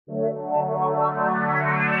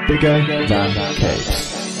Bigger than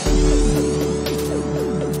capes.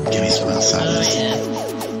 Give me some of that sadness.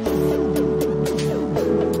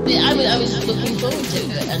 Yeah, I was looking forward to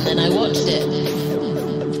it, and then I watched it.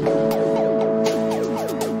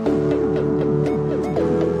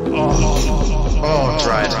 Oh,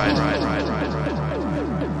 dry.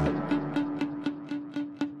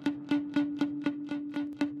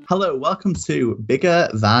 Hello, welcome to Bigger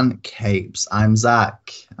Than Capes. I'm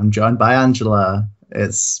Zach. I'm joined by Angela.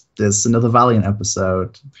 It's another Valiant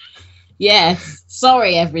episode. Yeah,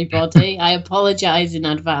 sorry everybody. I apologise in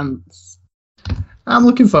advance. I'm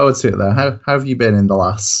looking forward to it though. How have you been in the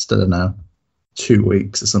last, I don't know, 2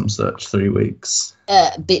 weeks or some such, 3 weeks?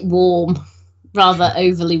 A bit warm, rather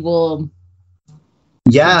overly warm.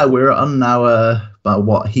 Yeah, we're on our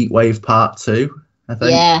heat wave part 2, I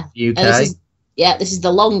think. Yeah, UK. This is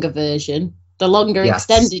the longer version, the longer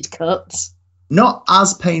extended cuts. Not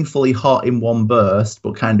as painfully hot in one burst,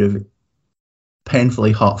 but kind of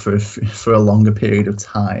painfully hot for a longer period of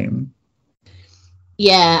time.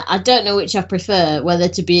 Yeah, I don't know which I prefer, whether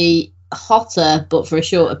to be hotter but for a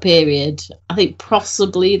shorter period. I think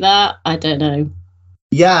possibly that. I don't know.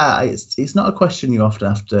 Yeah, it's not a question you often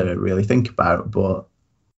have to really think about, but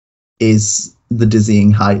is the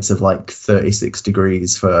dizzying heights of like 36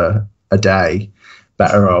 degrees for a day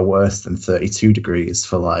better or worse than 32 degrees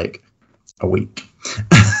for like a week?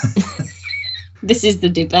 This is the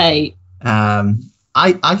debate.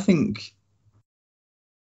 I think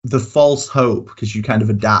the false hope, because you kind of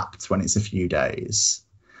adapt when it's a few days,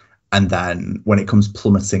 and then when it comes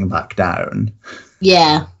plummeting back down.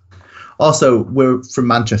 Yeah. Also, we're from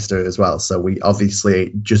Manchester as well, so we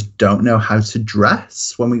obviously just don't know how to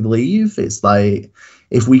dress when we leave. It's like,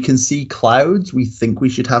 if we can see clouds, we think we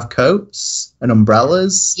should have coats and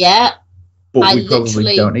umbrellas. Yeah. But we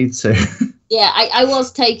probably don't need to. Yeah, I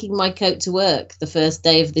was taking my coat to work the first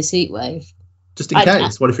day of this heat wave. Just in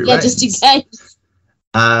case. What if it rains? Yeah, just in case.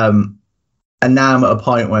 And now I'm at a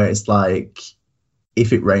point where it's like,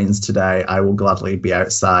 if it rains today, I will gladly be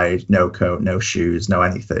outside, no coat, no shoes, no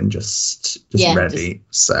anything, just ready.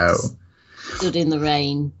 So stood in the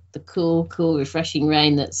rain, the cool, refreshing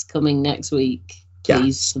rain that's coming next week.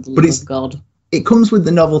 Please, for the love of God. It comes with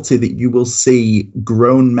the novelty that you will see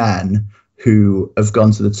grown men who have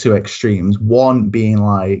gone to the two extremes. One being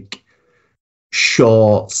like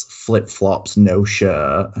shorts, flip-flops, no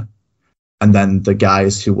shirt. And then the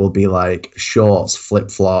guys who will be like shorts,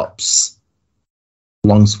 flip-flops,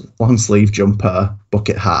 long sleeve jumper,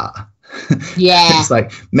 bucket hat. Yeah. It's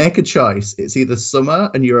like, make a choice. It's either summer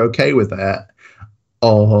and you're okay with it,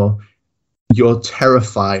 or you're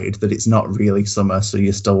terrified that it's not really summer, so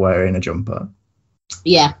you're still wearing a jumper.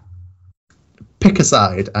 Yeah. Pick a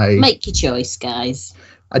side. Make your choice, guys.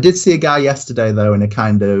 I did see a guy yesterday, though, in a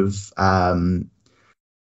kind of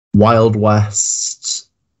Wild West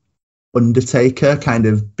Undertaker, kind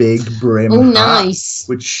of big brim hat, nice.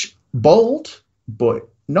 Which bold, but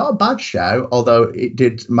not a bad shout. Although it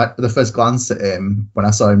did, the first glance at him when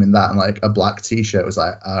I saw him in that and like a black t-shirt was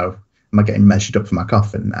like, oh, am I getting measured up for my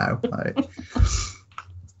coffin now? Like,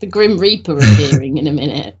 the Grim Reaper appearing in a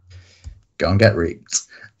minute. Go and get reaped.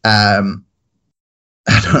 I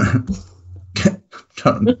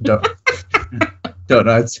don't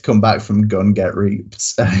know how to come back from go and get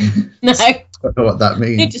reaped. No. Don't know what that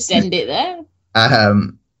means. You just end it there.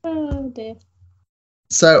 Oh dear.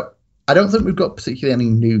 So I don't think we've got particularly any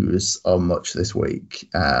news on much this week.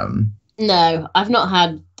 No, I've not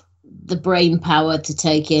had the brain power to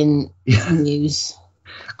take in news.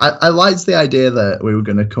 I liked the idea that we were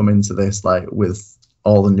going to come into this like with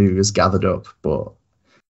all the news gathered up, but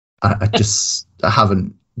I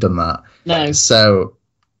haven't done that. No. So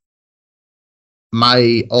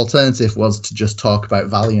my alternative was to just talk about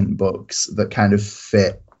Valiant books that kind of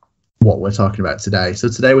fit what we're talking about today. So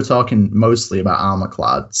today we're talking mostly about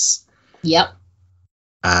Armorclads. Yep.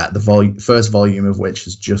 The first volume of which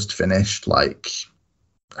has just finished like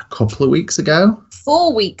a couple of weeks ago.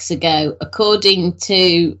 4 weeks ago, according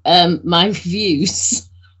to my reviews.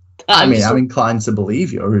 I'm inclined to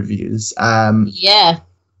believe your reviews. Yeah.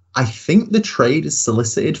 I think the trade is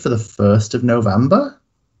solicited for the 1st of November.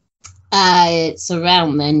 It's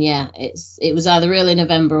around then, yeah. It was either early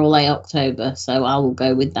November or late October, so I will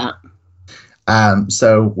go with that.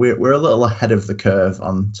 So we're a little ahead of the curve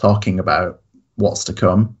on talking about what's to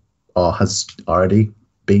come or has already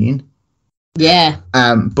been. Yeah.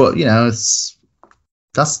 But you know,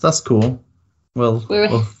 that's cool. We'll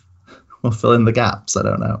fill in the gaps. I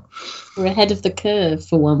don't know. We're ahead of the curve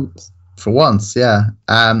for once. For once, yeah.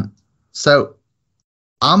 So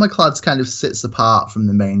Armorclads kind of sits apart from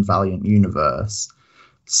the main Valiant universe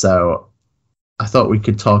So I thought we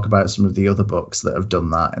could talk about some of the other books that have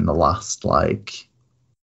done that in the last, like,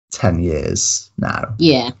 10 years now.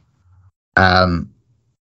 Yeah.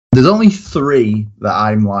 There's only 3 that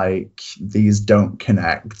I'm like, these don't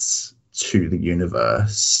connect to the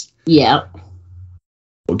universe. Yeah.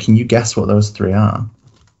 But can you guess what those 3 are?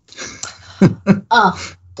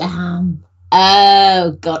 Oh, damn.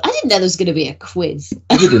 Oh, God. I didn't know there was going to be a quiz.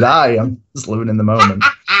 Neither did I. I'm just living in the moment.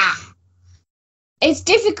 It's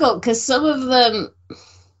difficult because some of them...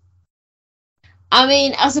 I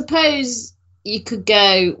mean, I suppose you could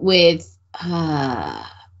go with...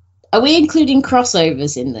 Are we including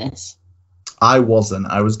crossovers in this? I wasn't.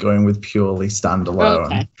 I was going with purely standalone.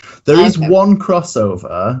 Okay. There is one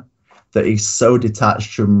crossover that is so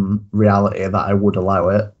detached from reality that I would allow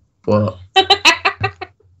it, but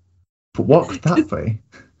but what could that be?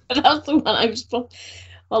 That's the one I was.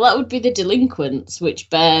 Well, that would be the Delinquents, which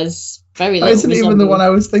bears very That little. isn't even the one I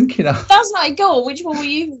was thinking of. That's not a goal. Which one were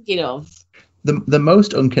you thinking of? The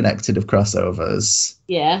most unconnected of crossovers.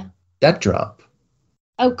 Yeah. Dead Drop.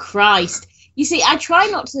 Oh Christ! You see, I try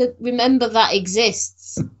not to remember that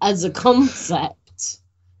exists as a concept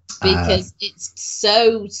because it's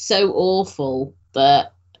so awful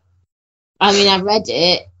that. I mean, I read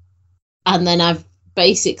it, and then I've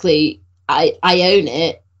basically I own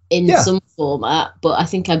it in some format, but I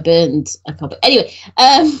think I burned a copy. Anyway,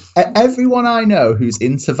 everyone I know who's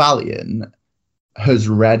into Valiant has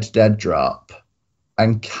read Dead Drop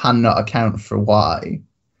and cannot account for why.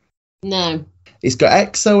 No. It's got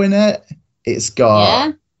EXO in it. It's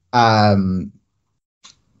got Betamax.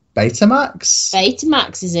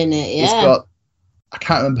 Betamax is in it, yeah. It's got, I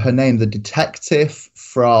can't remember her name, the detective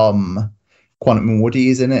from Quantum and Woody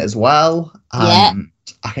is in it as well.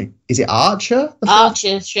 Is it Archer?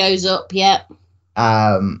 Archer shows up, yeah.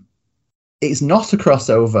 It's not a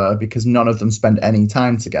crossover because none of them spend any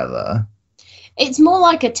time together. It's more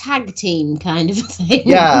like a tag team kind of thing.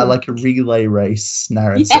 Yeah, like a relay race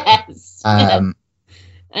narrative. Yes. And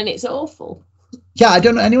it's awful. Yeah, I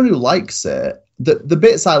don't know anyone who likes it. The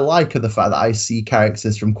bits I like are the fact that I see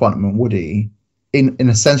characters from Quantum and Woody in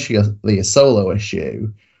essentially a solo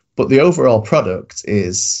issue, but the overall product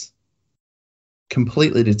is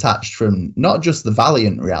completely detached from not just the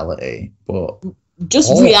Valiant reality, but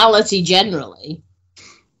just reality generally.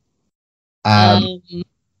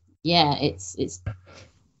 Yeah, it's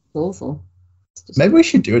awful. Maybe we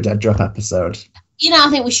should do a Dead Drop episode. I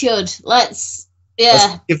think we should. Let's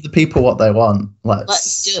give the people what they want.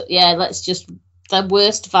 Let's just the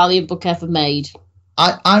worst Valiant book ever made.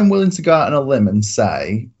 I'm willing to go out on a limb and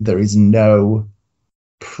say there is no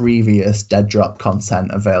previous Dead Drop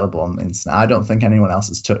content available on the internet. I don't think anyone else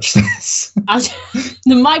has touched this.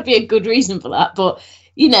 There might be a good reason for that, but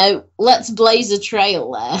let's blaze a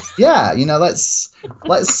trail there. Yeah, let's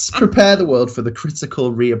prepare the world for the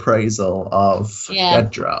critical reappraisal of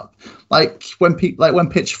Dead Drop. Like when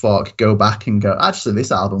Pitchfork go back and go, actually,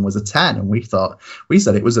 this album was a 10, and we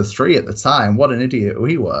said it was a 3 at the time. What an idiot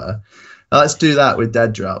we were. Let's do that with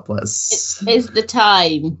Dead Drop. It's the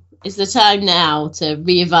time. It's the time now to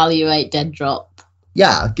reevaluate Dead Drop.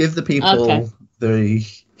 Yeah, give the people the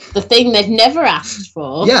thing they've never asked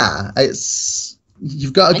for. Yeah,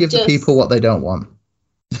 you've got to give the people what they don't want.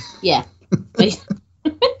 Yeah. That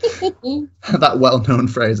well-known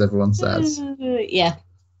phrase everyone says. Yeah.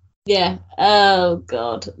 Yeah. Oh,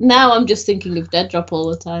 God. Now I'm just thinking of Dead Drop all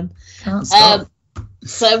the time. Can't stop.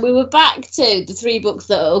 So we were back to the 3 books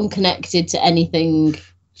that are unconnected to anything.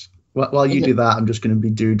 While you do that, I'm just going to be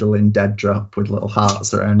doodling Dead Drop with little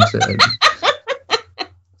hearts around it.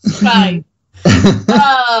 Fine.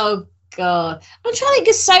 Oh, God. I'm trying to think,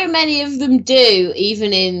 because so many of them do,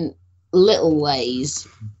 even in little ways.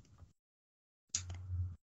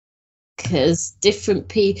 Because different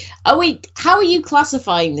people... How are you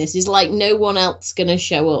classifying this? Is like no one else going to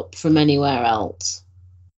show up from anywhere else?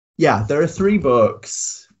 Yeah, there are 3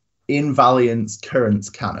 books in Valiant's current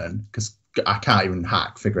canon, because I can't even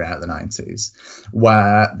figure out the 90s,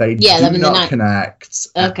 where they do not connect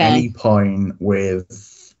at any point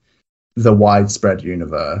with the widespread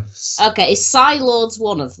universe. Okay, is Psylords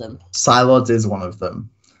one of them? Psylords is one of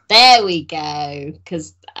them. There we go.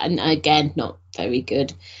 Because, again, not very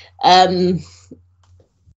good. Okay,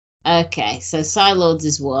 so Psylords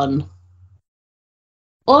is one.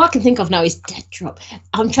 All I can think of now is Dead Drop.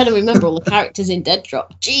 I'm trying to remember all the characters in Dead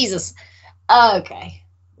Drop. Jesus. Okay.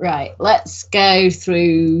 Right. Let's go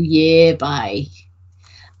through year by...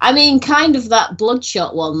 I mean, kind of that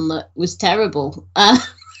Bloodshot one that was terrible.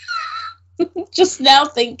 Just now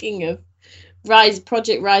thinking of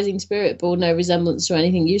Project Rising Spirit bore no resemblance to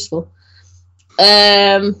anything useful.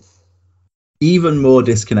 even more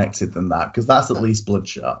disconnected than that, because that's at least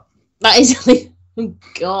Bloodshot. That is, oh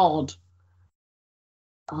God.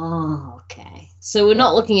 Oh, okay. So we're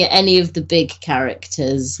not looking at any of the big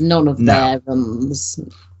characters, none of their runs.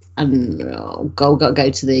 And go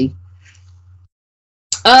to the...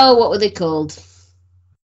 Oh, what were they called?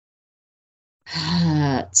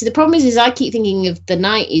 See, the problem is I keep thinking of the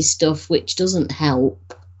 90s stuff, which doesn't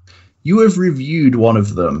help. You have reviewed one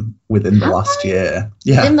of them within the last year.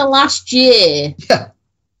 Yeah. Within the last year? Yeah.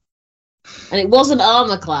 And it wasn't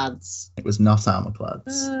Armorclads. It was not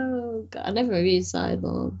Armorclads. Oh, God. I never reviewed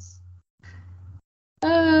Sideboards.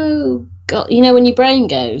 Oh, God. You know when your brain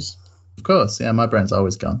goes? Of course, yeah, my brain's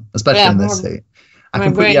always gone, especially in this heat. I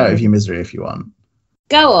can put brain... you out of your misery if you want.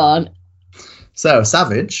 Go on. So,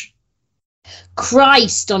 Savage.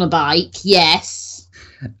 Christ on a bike, yes.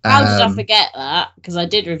 How did I forget that? Because I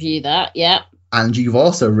did review that, yeah. And you've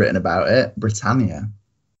also written about it, Britannia.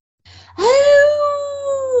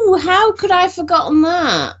 Oh, how could I have forgotten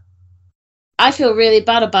that? I feel really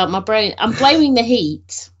bad about my brain. I'm blaming the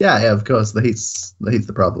heat. Yeah, of course. The heat's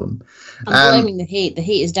the problem. I'm blaming the heat. The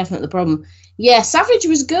heat is definitely the problem. Yeah, Savage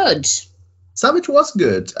was good. Savage was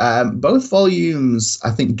good. Both volumes,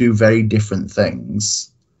 I think, do very different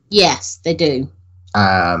things. Yes, they do.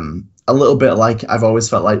 A little bit like I've always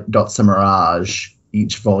felt like Dr. Mirage,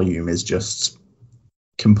 each volume is just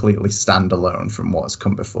completely standalone from what's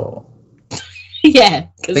come before. Yeah,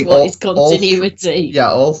 because what is continuity?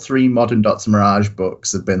 All three modern Dr. Mirage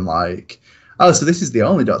books have been like, oh, so this is the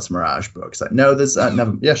only Dr. Mirage book. It's like, no, there's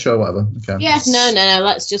never. Yeah, sure, whatever. Okay. Yeah, no.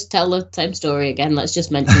 Let's just tell the same story again. Let's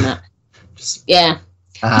just mention that. Yeah.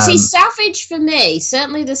 You see, Savage for me,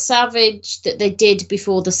 certainly the Savage that they did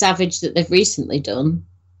before the Savage that they've recently done.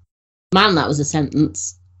 Man, that was a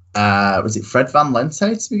sentence. Was it Fred Van Lente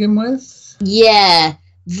to begin with? Yeah,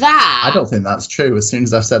 that. I don't think that's true. As soon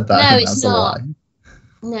as I've said that, no, I think it's that's not. a lie.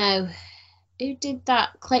 No. Who did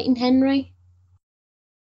that? Clayton Henry?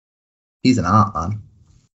 He's an art man.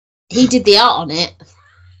 He did the art on it.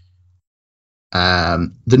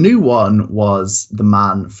 The new one was the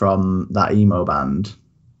man from that emo band.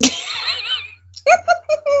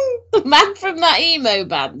 The man from that emo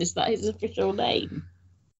band, is that his official name?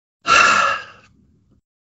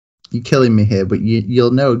 You're killing me here, but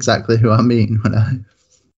you'll know exactly who I mean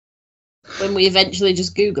when we eventually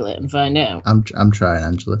just Google it and find out. I'm trying,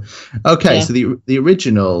 Angela. Okay, yeah. So the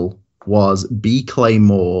original was B.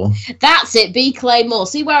 Claymore. That's it, B. Claymore.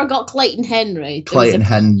 See where I got Clayton Henry? Clayton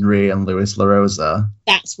Henry and Louis LaRosa.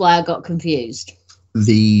 That's why I got confused.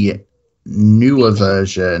 The newer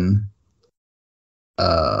version.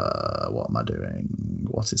 What am I doing?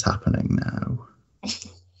 What is happening now?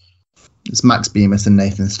 It's Max Bemis and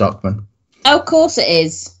Nathan Stockman. Oh, of course it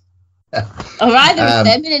is. Yeah. Are either of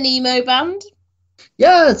them in an emo band?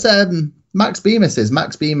 Yeah, it's Max Bemis.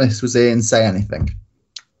 Max Bemis was in Say Anything.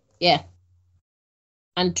 Yeah.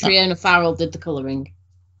 And Triona Farrell did the colouring.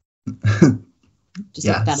 Just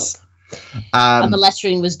look that up. And the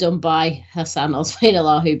lettering was done by Hassan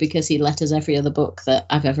Osman-Allahu because he letters every other book that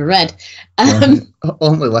I've ever read.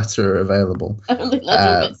 Only letter available. Only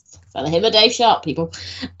letter Follow him a Dave Sharp, people.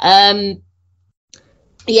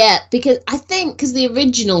 Yeah, because I think the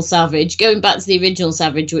original Savage, going back to the original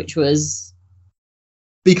Savage, which was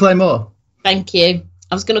B. Claymore. Thank you.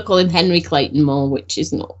 I was going to call him Henry Clayton Moore, which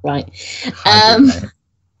is not right.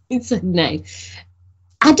 It's a no.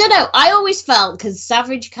 I don't know. I always felt, because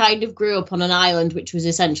Savage kind of grew up on an island, which was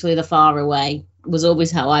essentially the Far Away, was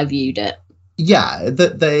always how I viewed it. Yeah. So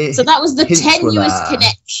that was the tenuous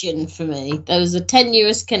connection for me. There was a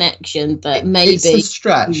tenuous connection that maybe... It's a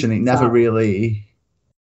stretch, and it never really...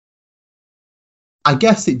 I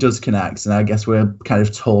guess it does connect, and I guess we're kind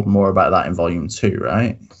of told more about that in Volume 2,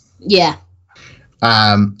 right? Yeah.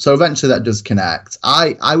 So eventually that does connect.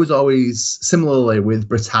 I was always, similarly with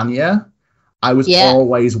Britannia, I was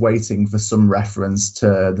always waiting for some reference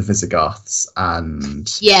to the Visigoths and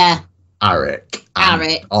Aric.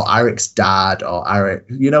 Or Aric's dad, or Aric,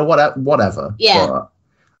 whatever. Yeah. But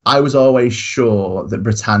I was always sure that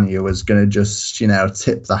Britannia was going to just,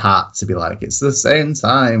 tip the hat to be like, it's the same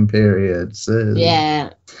time period. So.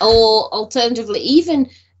 Yeah. Or alternatively, even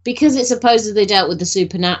because it supposedly dealt with the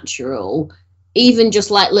supernatural, even just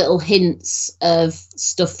like little hints of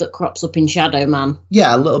stuff that crops up in Shadow Man.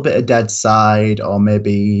 Yeah, a little bit of Dead Side, or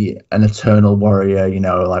maybe an Eternal Warrior,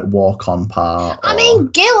 like Walk On part. I mean,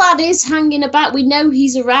 Gilad is hanging about. We know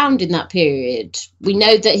he's around in that period. We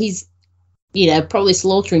know that he's, probably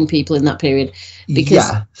slaughtering people in that period,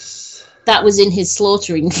 because that was in his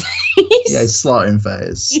slaughtering phase. Yeah, his slaughtering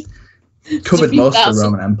phase. Covered most of the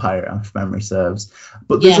Roman Empire, if memory serves.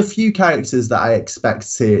 But there's a few characters that I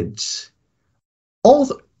expected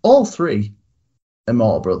all three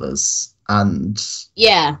Immortal Brothers, and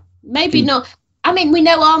yeah, maybe not. I mean, we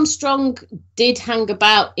know Armstrong did hang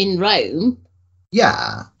about in Rome.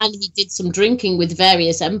 Yeah, and he did some drinking with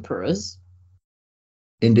various emperors.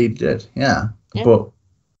 Indeed, did. Yeah, but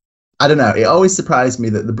I don't know. It always surprised me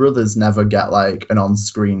that the brothers never get like an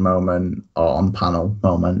on-screen moment or on-panel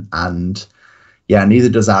moment, and yeah, neither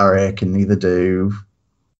does Arik, and neither do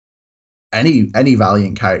any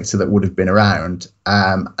Valiant character that would have been around.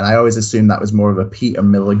 And I always assumed that was more of a Peter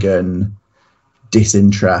Milligan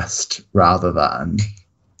disinterest rather than.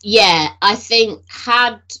 Yeah, I think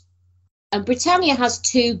Britannia has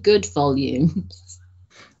 2 good volumes.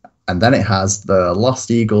 And then it has the Lost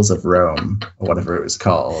Eagles of Rome, or whatever it was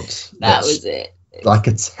called. That was it. Like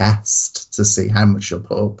a test to see how much you'll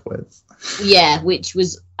put up with. Yeah, which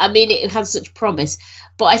was, I mean, it had such promise.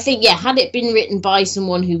 But I think, yeah, had it been written by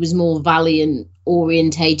someone who was more Valiant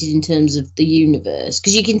orientated in terms of the universe,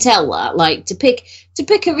 because you can tell that, like, to pick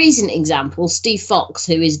a recent example, Steve Fox,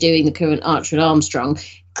 who is doing the current Archer and Armstrong,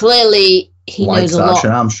 clearly he knows a lot.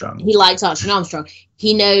 He likes Archer and Armstrong.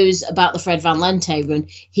 He knows about the Fred Van Lente run.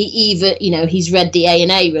 He even, he's read the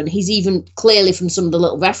A&A run. He's even clearly, from some of the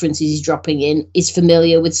little references he's dropping in, is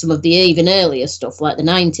familiar with some of the even earlier stuff, like the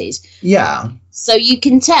 90s. Yeah. So you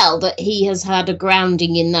can tell that he has had a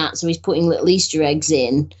grounding in that, so he's putting little Easter eggs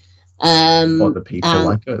in. For the people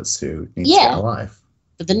like us who need to get a life.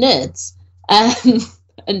 For the nerds.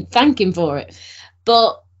 And thank him for it.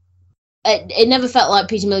 But it never felt like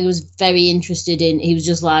Peter Milligan was very interested in. He was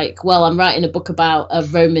just like, well, I'm writing a book about a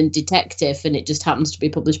Roman detective, and it just happens to be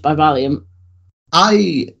published by Valiant.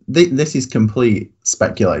 This is complete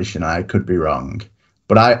speculation. I could be wrong,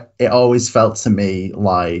 but it always felt to me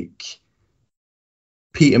like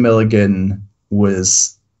Peter Milligan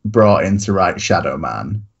was brought in to write Shadow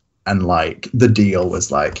Man, and like the deal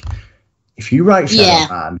was like, if you write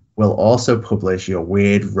Shadow Man, we'll also publish your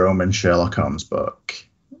weird Roman Sherlock Holmes book.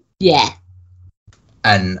 Yeah.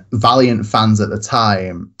 And Valiant fans at the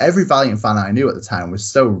time, every Valiant fan I knew at the time was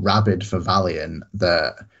so rabid for Valiant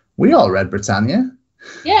that we all read Britannia.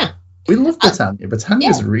 Yeah. We love Britannia.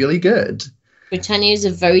 Britannia's really good. Britannia is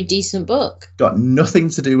a very decent book. Got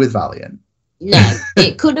nothing to do with Valiant. No,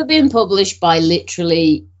 it could have been published by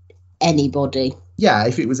literally anybody. Yeah,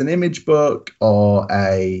 if it was an Image book or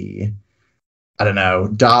a, I don't know,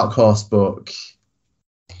 Dark Horse book,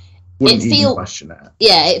 wouldn't even question it.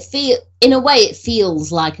 Yeah, in a way it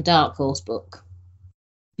feels like a Dark Horse book.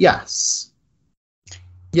 Yes.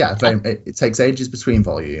 Yeah, it takes ages between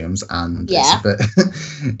volumes, and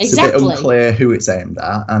it's a bit unclear who it's aimed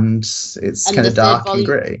at, and it's kind of dark and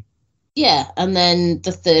gritty. Yeah, and then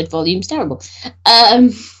the 3rd volume's terrible.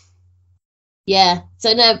 Yeah,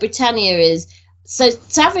 so no, Britannia is... So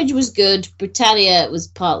Savage was good, Britannia was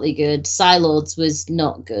partly good, Psylords was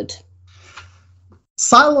not good.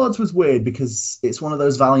 Psylords was weird because it's one of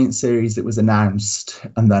those Valiant series that was announced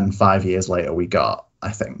and then 5 years later we got, I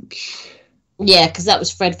think. Yeah, because that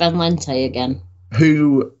was Fred Van Lente again.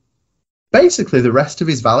 Who, basically the rest of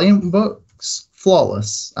his Valiant books,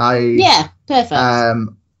 flawless. Yeah,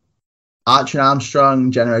 perfect. Archer and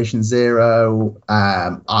Armstrong, Generation Zero,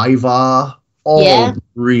 Ivar, all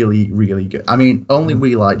really, really good. I mean, only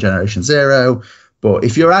we like Generation Zero, but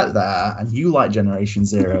if you're out there and you like Generation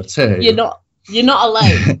Zero too... You're not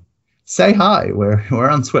alone. Say hi. We're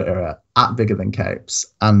on Twitter at Bigger Than Capes,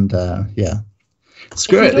 and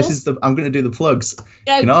screw it. I'm going to do the plugs.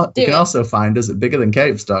 You can also find us at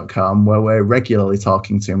biggerthancapes.com, where we're regularly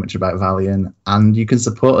talking too much about Valiant, and you can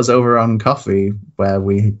support us over on Coffee, where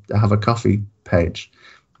we have a coffee page.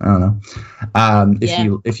 I don't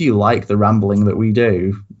know. If you like the rambling that we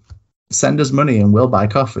do, send us money and we'll buy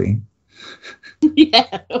coffee.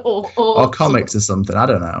 Yeah, or comics or something. I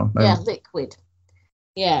don't know. Yeah, liquid.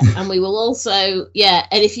 Yeah, and we will also, and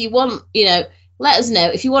if you want, let us know.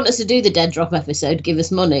 If you want us to do the Dead Drop episode, give us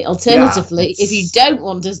money. Alternatively, if you don't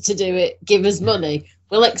want us to do it, give us money.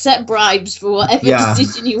 We'll accept bribes for whatever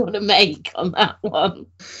decision you want to make on that one.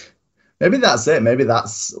 Maybe that's it. Maybe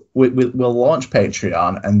we'll launch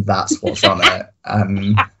Patreon, and that's what's on it.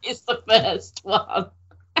 It's the first one.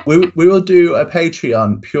 we will do a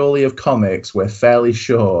Patreon purely of comics we're fairly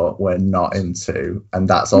sure we're not into, and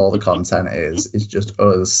that's all the content is just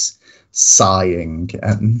us sighing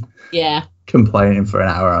and complaining for an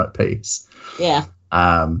hour at a piece. Yeah.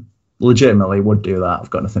 Legitimately would do that. I've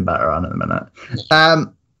got nothing better on at the minute.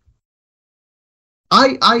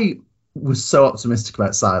 I was so optimistic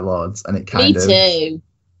about Psylords, and it kind of... Me too.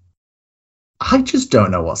 I just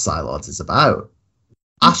don't know what Psylords is about.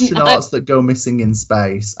 Astronauts that go missing in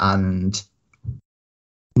space and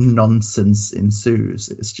nonsense ensues.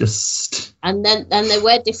 It's just... And they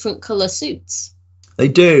wear different colour suits. They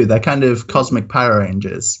do. They're kind of cosmic Power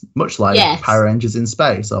Rangers, much like Power Rangers in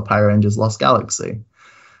Space or Power Rangers Lost Galaxy.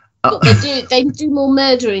 But they do more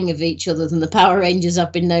murdering of each other than the Power Rangers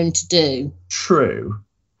have been known to do. True.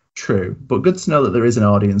 But good to know that there is an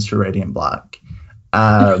audience for Radiant Black.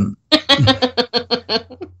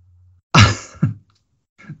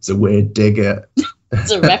 It's a weird dig at...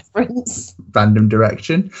 It's a reference. Random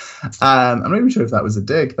direction. I'm not even sure if that was a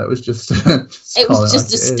dig. That was just... it was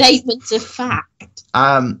just a statement of fact.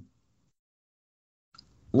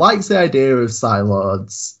 Likes the idea of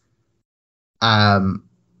Psylords.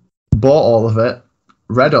 Bought all of it.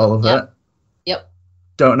 Read all of it. Yep.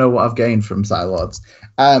 Don't know what I've gained from Psylords.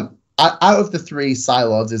 Out of the 3,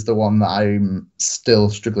 Psylords is the one that I'm still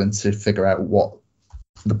struggling to figure out what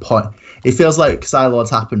the point. It feels like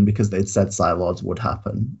Psylords happened because they'd said Psylords would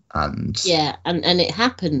happen, and and it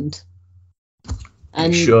happened.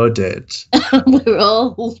 And it sure did. We're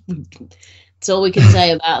all. That's all we can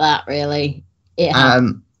say about that, really. It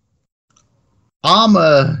happened.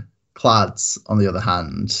 Armorclads, on the other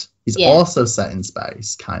hand, is also set in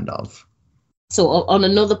space, kind of. So on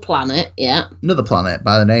another planet, another planet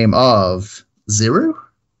by the name of Zero.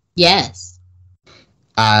 Yes.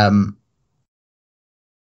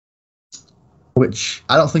 Which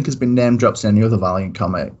I don't think has been name dropped in any other Valiant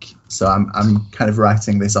comic, so I'm kind of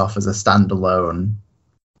writing this off as a standalone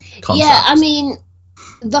concept. Yeah, I mean,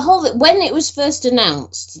 when it was first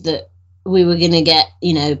announced that we were going to get,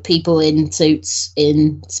 people in suits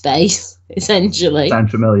in space, essentially. Sound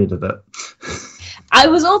familiar, did it? I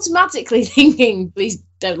was automatically thinking, please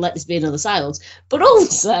don't let this be another Silence. But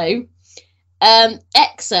also,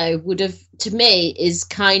 Exo would have, to me, is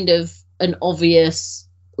kind of an obvious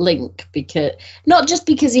link, because not just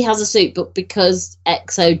because he has a suit, but because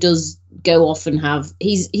Exo does go off and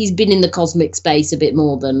he's been in the cosmic space a bit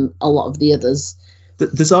more than a lot of the others.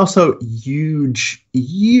 There's also huge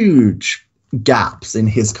gaps in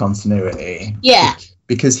his continuity. Yeah,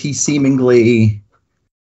 because he seemingly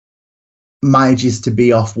manages to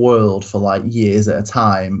be off world for like years at a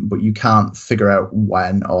time, but you can't figure out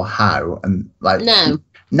when or how. And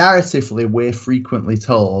narratively, we're frequently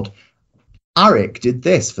told Arik did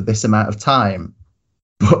this for this amount of time,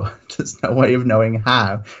 but there's no way of knowing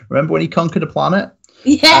how. Remember when he conquered a planet?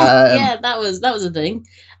 Yeah, that was a thing.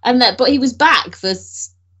 And but he was back for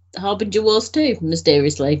Harbinger Wars 2,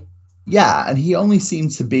 mysteriously. Yeah, and he only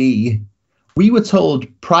seemed to be. We were told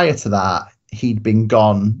prior to that he'd been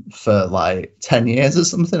gone for like 10 years or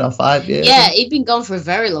something, or 5 years. Yeah, he'd been gone for a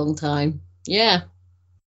very long time. Yeah.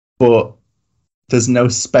 But there's no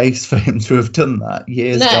space for him to have done that.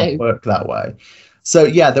 Years don't work that way. So,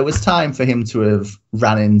 yeah, there was time for him to have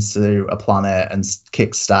ran into a planet and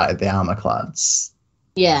kick-started the Armorclads.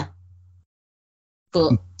 Yeah.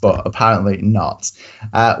 But apparently not.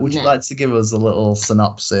 Would you like to give us a little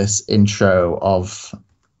synopsis intro of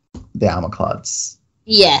the Armorclads?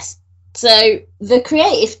 Yes. So, the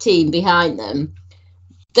creative team behind them,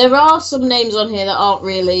 there are some names on here that aren't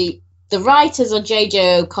really... The writers are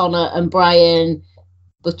J.J. O'Connor and Brian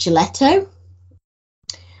Buccellato.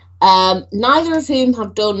 Neither of whom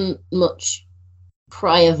have done much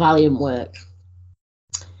prior Valiant work.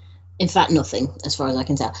 In fact, nothing, as far as I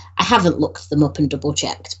can tell. I haven't looked them up and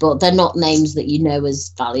double-checked, but they're not names that you know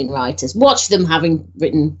as Valiant writers. Watch them having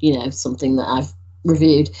written, something that I've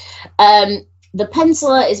reviewed. The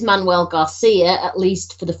penciler is Manuel Garcia, at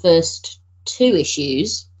least for the first 2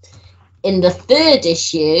 issues. In the 3rd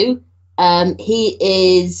issue... he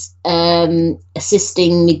is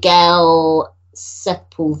assisting Miguel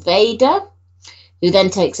Sepulveda, who then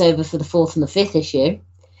takes over for the 4th and the 5th issue.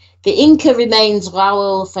 The inker remains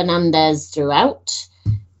Raul Fernandez throughout.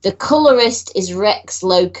 The colorist is Rex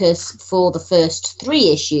Locus for the first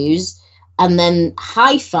 3 issues, and then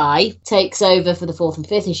Hi-Fi takes over for the 4th and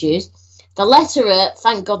 5th issues. The letterer,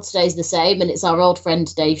 thank God, stays the same, and it's our old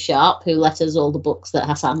friend Dave Sharp, who letters all the books that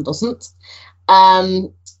Hassan doesn't.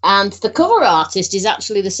 And the cover artist is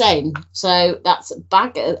actually the same. So that's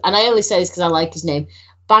Bagus, and I only say this because I like his name,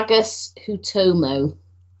 Bagus Hutomo,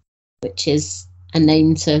 which is a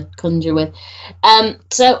name to conjure with.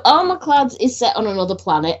 So Armorclads is set on another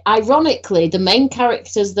planet. Ironically, the main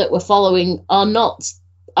characters that we're following are not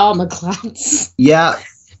Armorclads. Yeah,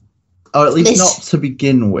 or at least not to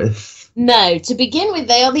begin with. No, to begin with,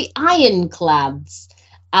 they are the Ironclads.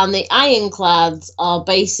 And the Ironclads are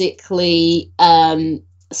basically... we're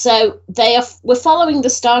following the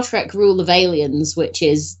Star Trek rule of aliens, which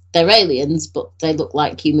is they're aliens, but they look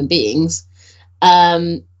like human beings.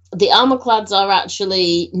 The Armorclads are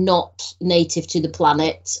actually not native to the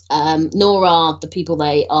planet, nor are the people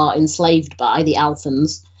they are enslaved by, the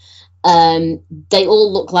Alphans. They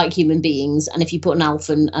all look like human beings, and if you put an elf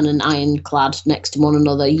and an ironclad next to one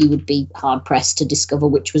another, you would be hard pressed to discover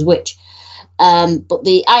which was which. But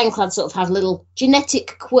the ironclads sort of have little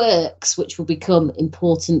genetic quirks which will become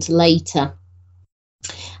important later.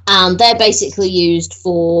 And they're basically used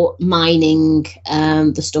for mining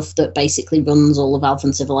the stuff that basically runs all of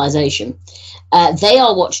Elfin civilization. They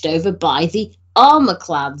are watched over by the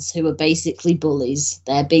Armorclads, who are basically bullies.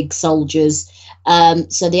 They're big soldiers.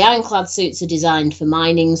 So the ironclad suits are designed for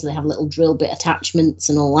mining, so they have little drill bit attachments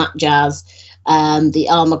and all that jazz. The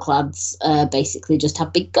Armorclads basically just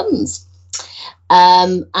have big guns.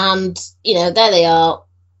 And, there they are,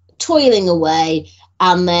 toiling away,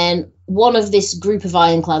 and then one of this group of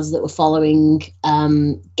ironclads that were following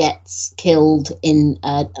gets killed in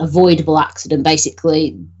an avoidable accident.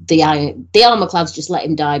 Basically, the Armorclads just let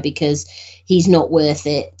him die because he's not worth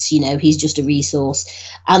it. He's just a resource.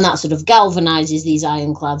 And that sort of galvanizes these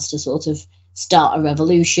ironclads to sort of start a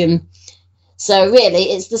revolution. So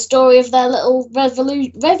really, it's the story of their little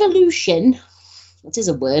revolution. That is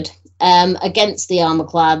a word. Against the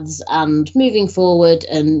Armorclads and moving forward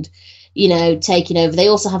and taking over. They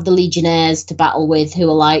also have the Legionnaires to battle with, who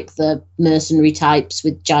are like the mercenary types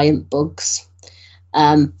with giant bugs.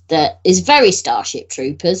 That is very Starship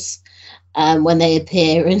Troopers when they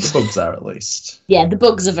appear. And the bugs are, at least. Yeah, the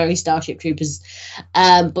bugs are very Starship Troopers.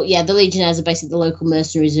 But yeah, the Legionnaires are basically the local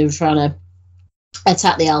mercenaries who are trying to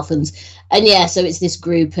attack the Alphans. And yeah, so it's this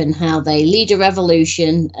group and how they lead a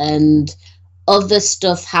revolution, and other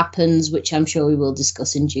stuff happens, which I'm sure we will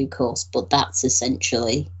discuss in due course, but that's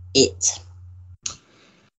essentially it.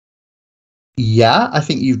 Yeah, I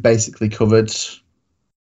think you've basically covered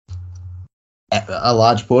a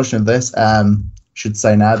large portion of this. Should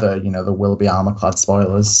say now that there will be Armorclad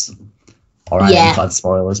spoilers, or Ironclad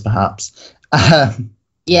spoilers, perhaps.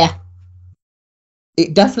 Yeah,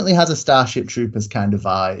 it definitely has a Starship Troopers kind of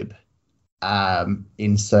vibe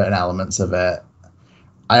in certain elements of it.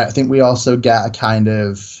 I think we also get a kind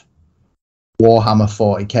of Warhammer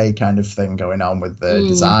 40k kind of thing going on with the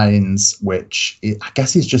designs, which I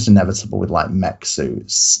guess is just inevitable with like mech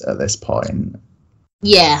suits at this point.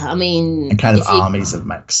 Yeah, I mean, and kind of armies of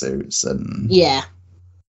mech suits, and the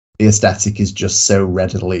aesthetic is just so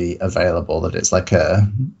readily available that it's like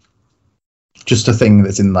just a thing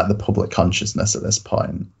that's in like the public consciousness at this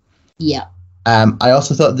point. Yeah. I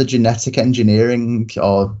also thought the genetic engineering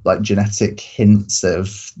or like genetic hints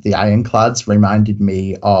of the Ironclads reminded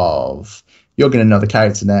me of, you're going to know the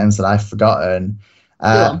character names that I've forgotten.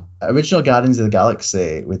 Original Guardians of the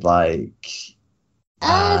Galaxy with like...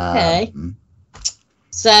 okay.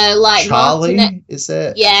 So like Charlie, is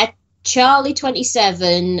it? Yeah, Charlie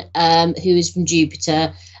 27, who is from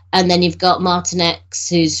Jupiter. And then you've got Martin X,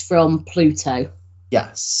 who's from Pluto.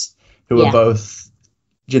 Yes, who are both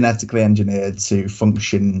genetically engineered to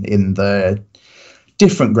function in the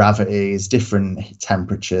different gravities, different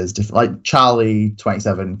temperatures, like Charlie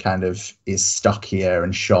 27 kind of is stockier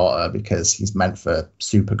and shorter because he's meant for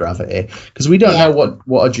super gravity, because we don't know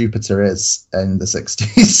what a Jupiter is in the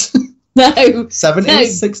 60s. No. 70s,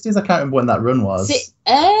 60s, I can't remember when that run was.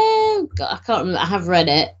 Oh God, I can't remember. I have read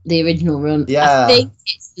it, the original run. Yeah, I think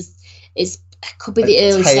it could be the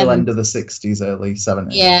early tail 70s. end of the 60s, early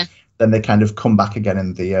 70s. Yeah. Then they kind of come back again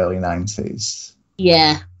in the early 90s.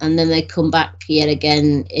 Yeah, and then they come back yet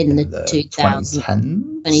again in the 2000s.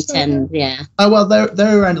 2010s, yeah. Oh, well,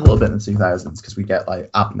 they're around a little bit in the 2000s because we get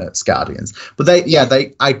like Abnett's Guardians. But I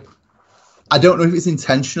don't know if it's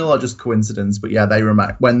intentional or just coincidence, but yeah, they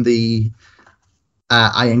remind, when the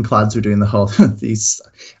Ironclads were doing the whole, these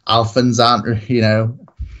Alphans aren't,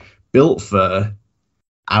 built for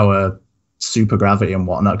our super gravity and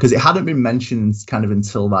whatnot, because it hadn't been mentioned kind of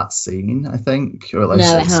until that scene, I think, or at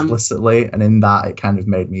least explicitly. And in that, it kind of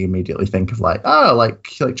made me immediately think of like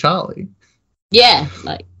Charlie. Yeah,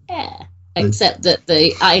 except that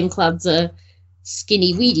the Ironclads are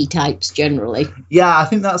skinny, weedy types generally. Yeah, I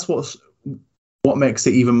think that's what makes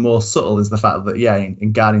it even more subtle is the fact that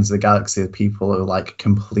in Guardians of the Galaxy, people are like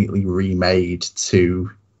completely remade to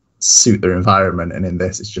suit their environment, and in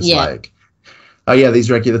this, it's just like, oh yeah, these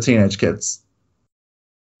regular teenage kids.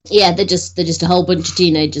 Yeah, they're just a whole bunch of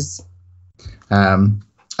teenagers.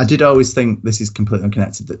 I did always think, this is completely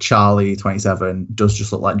unconnected, that Charlie 27 does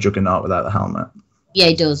just look like Juggernaut without the helmet. Yeah,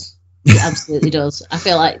 he does. He absolutely does. I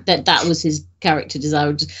feel like that was his character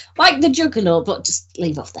design, just like the Juggernaut, but just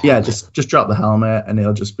leave off the helmet. Yeah, just drop the helmet, and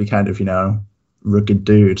he'll just be kind of rugged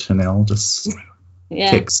dude, and he'll just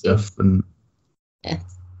kick stuff and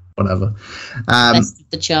whatever. Best of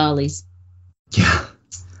the Charlies. Yeah,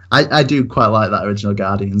 I do quite like that original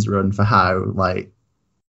Guardians run for how like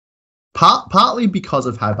Partly because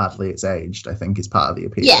of how badly it's aged, I think, is part of the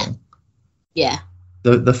appeal. Yeah.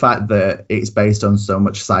 The fact that it's based on so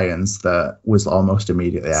much science that was almost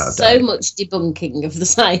immediately out of date. So much debunking of the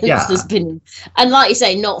science has been, and like you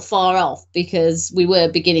say, not far off, because we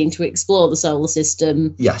were beginning to explore the solar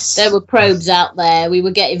system. Yes. There were probes out there. We were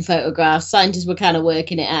getting photographs. Scientists were kind of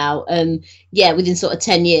working it out. And yeah, within sort of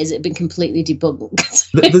 10 years, it had been completely debunked.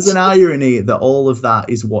 There's an irony that all of that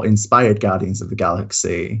is what inspired Guardians of the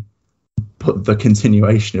Galaxy, but the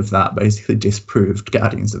continuation of that basically disproved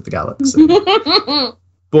Guardians of the Galaxy.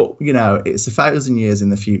 But, you know, it's 1,000 years in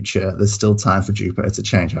the future. There's still time for Jupiter to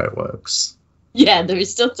change how it works. Yeah, there is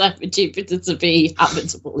still time for Jupiter to be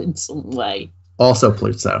habitable in some way. Also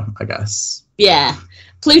Pluto, I guess. Yeah.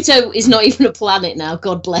 Pluto is not even a planet now,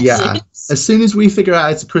 God bless it. As soon as we figure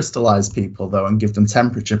out how to crystallize people, though, and give them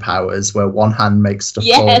temperature powers where one hand makes stuff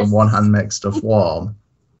cold and one hand makes stuff warm,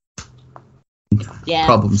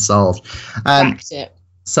 problem solved.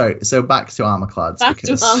 Sorry, so back to Armorclads. Back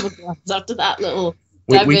to Armorclads after that little...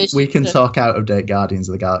 We can talk out of date Guardians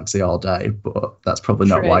of the Galaxy all day, but that's probably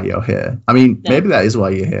not why you're here. I mean, maybe that is why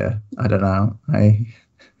you're here. I don't know.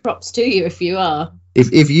 Props to you if you are.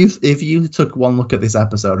 If you took one look at this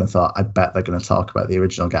episode and thought, I bet they're going to talk about the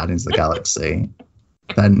original Guardians of the Galaxy,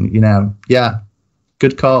 then, you know,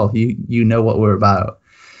 good call. You know what we're about.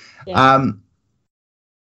 Yeah.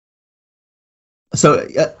 So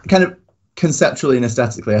kind of conceptually and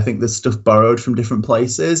aesthetically, I think there's stuff borrowed from different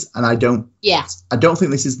places, and I don't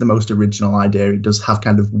think this is the most original idea. It does have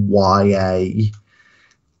kind of YA,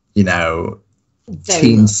 you know,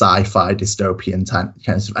 teen sci-fi dystopian kind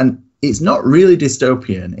of stuff, and it's not really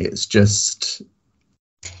dystopian. It's just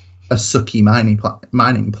a sucky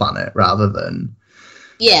mining planet rather than.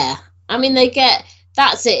 Yeah, I mean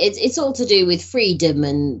that's it. It's all to do with freedom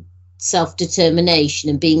and self-determination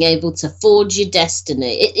and being able to forge your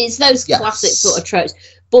destiny. It's those classic sort of tropes,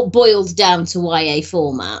 but boiled down to YA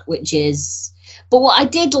format, which is... But what I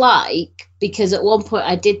did like, because at one point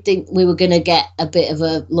I did think we were going to get a bit of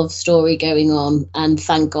a love story going on, and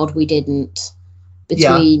thank God we didn't,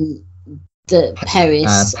 between the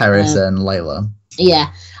Paris and Layla.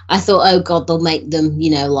 Yeah, I thought, oh God, they'll make them, you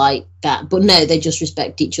know, like that. But no, they just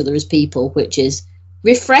respect each other as people, which is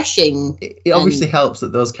refreshing. It obviously helps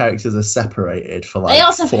that those characters are separated for like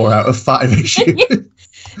 4 out of 5 issues.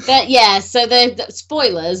 So they're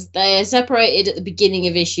spoilers. They're separated at the beginning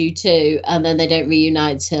of issue 2, and then they don't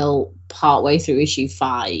reunite till partway through issue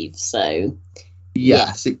 5. So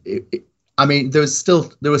yes, I mean there was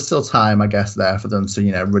still time, I guess, there for them to,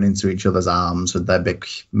 you know, run into each other's arms with their big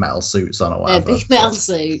metal suits on or whatever. Their big metal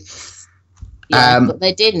suits. Yeah, but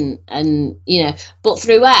they didn't, and you know, but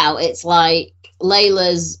throughout it's like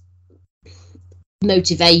Layla's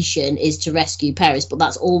motivation is to rescue Paris, but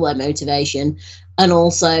that's all their motivation. And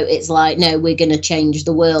also it's like, no, we're going to change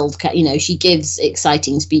the world. You know, she gives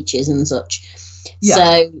exciting speeches and such. Yeah.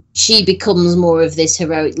 So she becomes more of this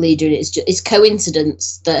heroic leader, and it's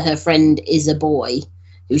coincidence that her friend is a boy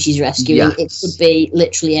who she's rescuing. Yes. It could be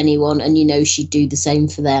literally anyone, and you know she'd do the same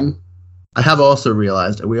for them. I have also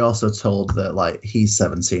realised, we also told that like he's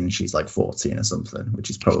 17 and she's like 14 or something, which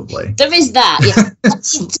is probably... There is that, yeah.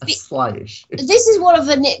 Slight. This is one of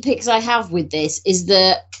the nitpicks I have with this, is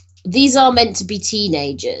that these are meant to be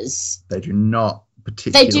teenagers. They do not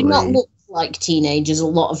particularly... They do not look like teenagers a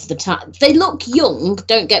lot of the time. They look young,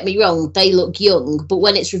 don't get me wrong, they look young, but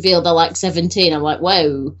when it's revealed they're like 17, I'm like,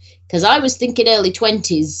 whoa. Because I was thinking early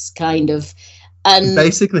 20s, kind of. And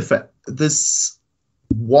basically, there's...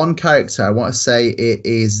 one character, I want to say it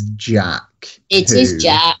is Jack. It is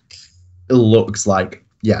Jack. It looks like,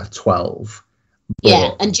 12.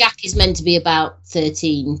 Yeah, and Jack is meant to be about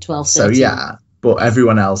 13, 12, 13. So, yeah, but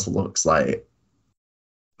everyone else looks like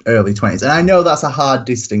early 20s. And I know that's a hard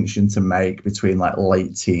distinction to make between, like,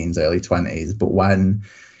 late teens, early 20s. But when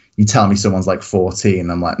you tell me someone's, like, 14,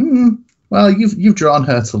 I'm like, well, you've drawn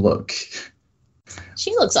her to look...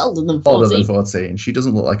 She looks older than 14. Older than 14. She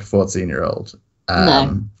doesn't look like a 14-year-old. No.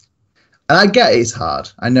 And I get it's hard.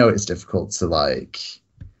 I know it's difficult to like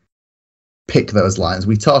pick those lines.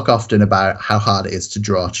 We talk often about how hard it is to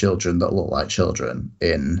draw children that look like children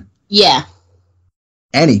in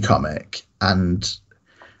any comic. And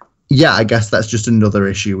I guess that's just another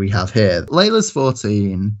issue we have here. Layla's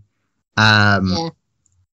 14.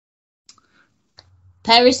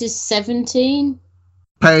 Paris is 17.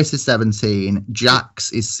 Paris is 17.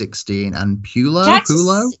 Jax is 16. And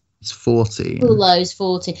Pulo? It's 14. Pulo's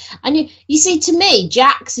 14. And you see, to me,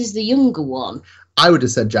 Jax is the younger one. I would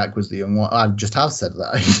have said Jack was the young one. I just have said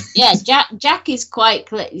that. Yeah, Jack is quite...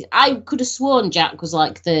 I could have sworn Jack was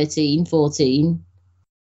like 13, 14.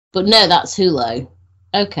 But no, that's Hulo.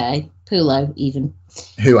 Okay, Pulo, even.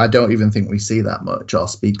 Who I don't even think we see that much or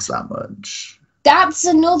speaks that much. That's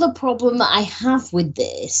another problem that I have with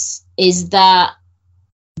this, is that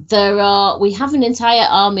we have an entire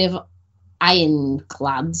army of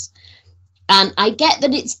Ironclads, and I get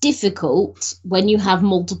that it's difficult when you have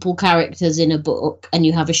multiple characters in a book and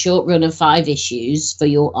you have a short run of 5 issues for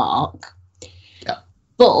your arc. Yeah.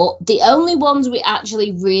 But the only ones we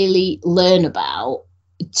actually really learn about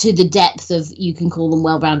to the depth of, you can call them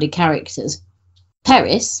well-rounded characters,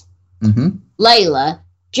 Paris, Layla,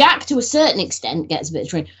 Jack to a certain extent gets a bit of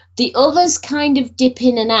training. The others kind of dip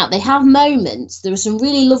in and out. They have moments. There are some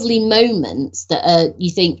really lovely moments that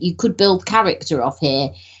you think you could build character off here,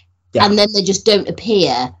 and then they just don't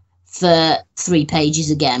appear for 3 pages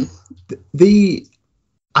again.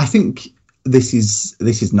 I think this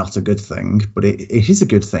is not a good thing, but it is a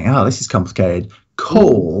good thing. Oh, this is complicated.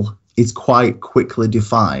 Cole is quite quickly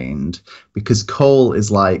defined, because Cole is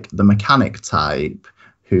like the mechanic type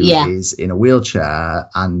who is in a wheelchair,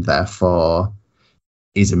 and therefore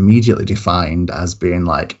is immediately defined as being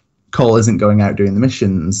like, Cole isn't going out doing the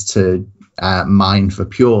missions to mine for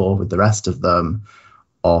pure with the rest of them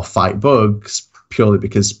or fight bugs, purely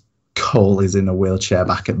because Cole is in a wheelchair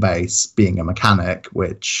back at base being a mechanic,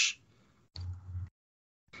 which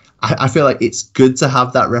I feel like it's good to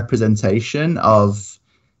have that representation of,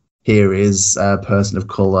 here is a person of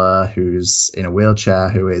colour who's in a wheelchair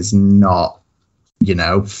who is not,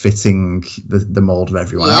 fitting the mold of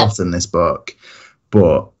everyone else in this book.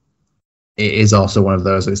 But it is also one of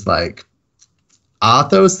those, it's like, are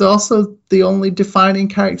those also the only defining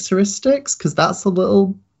characteristics? Because that's a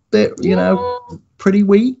little bit, pretty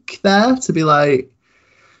weak there to be like,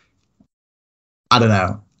 I don't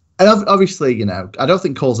know. And obviously, I don't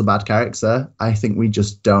think Cole's a bad character. I think we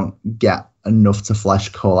just don't get enough to flesh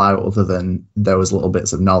Cole out other than those little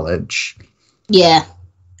bits of knowledge. Yeah.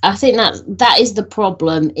 I think that is the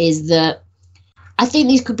problem, is that I think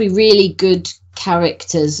these could be really good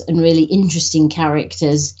characters and really interesting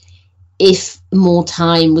characters if more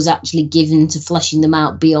time was actually given to fleshing them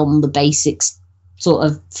out beyond the basic sort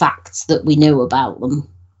of facts that we know about them.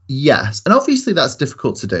 Yes, and obviously that's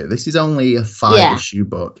difficult to do. This is only a 5-issue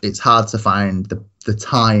book. It's hard to find the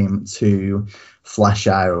time to flesh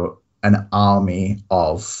out an army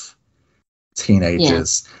of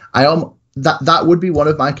teenagers. That would be one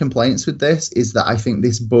of my complaints with this, is that I think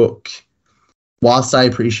this book, whilst I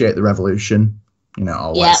appreciate the revolution,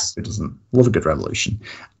 always, who doesn't love a good revolution?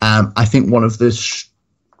 I think one of the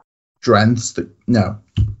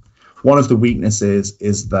one of the weaknesses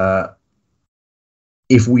is that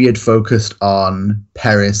if we had focused on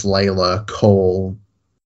Paris, Layla, Cole,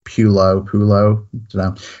 Pulo,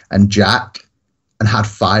 and Jack, and had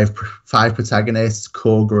five protagonists,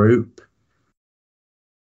 core group,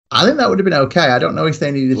 I think that would have been okay. I don't know if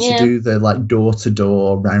they needed to do the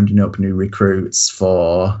door-to-door rounding up new recruits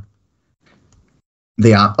for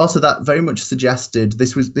the art. Also, that very much suggested,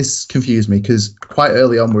 this confused me, because quite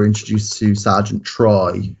early on we're introduced to Sergeant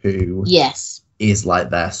Troy, who is like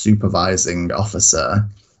their supervising officer,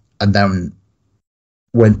 and then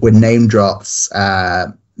when name drops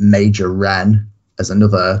Major Wren as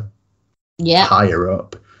another higher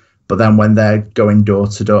up. But then when they're going door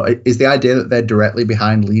to door, is the idea that they're directly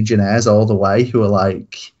behind Legionnaires all the way, who are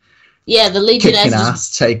like, the Legionnaires kicking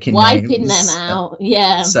ass, taking wiping names. them out,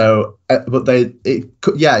 So, but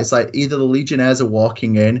it's like either the Legionnaires are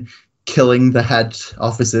walking in, killing the head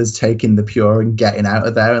officers, taking the pure, and getting out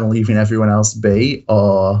of there and leaving everyone else be,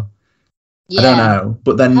 or I don't know.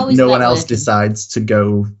 But then no one else decides to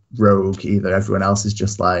go rogue either. Everyone else is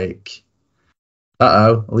just like,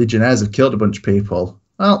 Legionnaires have killed a bunch of people.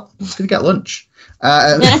 Well, I'm just going to get lunch.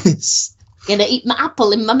 Going to eat my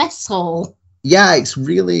apple in my mess hall. Yeah, it's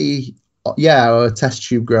really, or test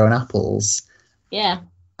tube grown apples. Yeah.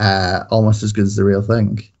 Almost as good as the real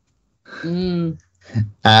thing. It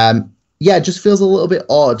just feels a little bit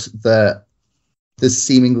odd that there's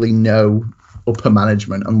seemingly no upper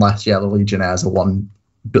management unless, the Legionnaires are one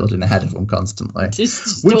building ahead of them constantly.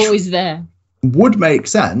 Just always there. Would make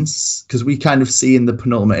sense, because we kind of see in the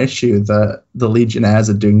penultimate issue that the Legionnaires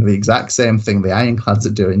are doing the exact same thing the Ironclads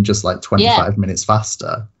are doing, just like 25 minutes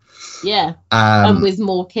faster. Yeah, and with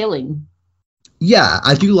more killing. Yeah,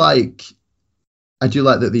 I do like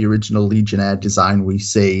that the original Legionnaire design we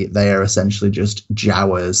see, they are essentially just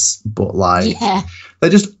Jawas, but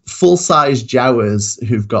they're just full-size Jawas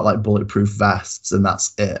who've got like bulletproof vests, and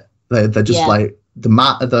that's it. They're just like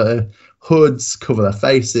the hoods cover their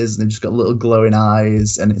faces, and they've just got little glowing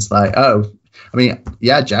eyes, and it's like,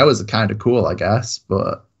 Jawas are kind of cool, I guess,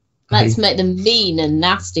 but let's make them mean and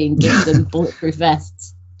nasty and give them bulletproof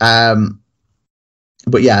vests.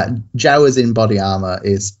 But yeah, Jawas in body armor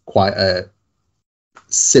is quite a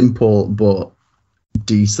simple but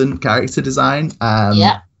decent character design.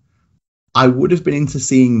 Yeah. I would have been into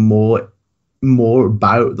seeing more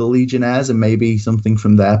about the Legionnaires and maybe something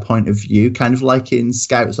from their point of view, kind of like in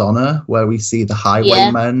Scout's Honor, where we see the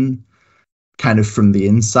Highwaymen kind of from the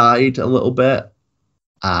inside a little bit.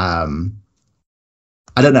 I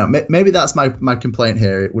don't know. Maybe that's my complaint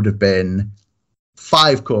here. It would have been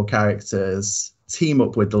 5 core characters, team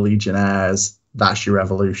up with the Legionnaires, that's your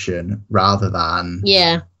evolution, rather than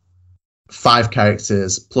 5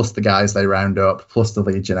 characters plus the guys they round up plus the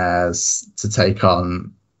Legionnaires to take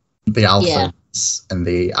on the Alphans and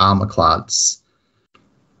the Armorclads.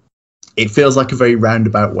 It feels like a very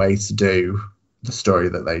roundabout way to do the story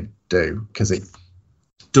that they do, because it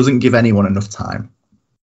doesn't give anyone enough time.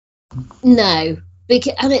 No,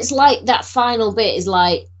 and it's like that final bit is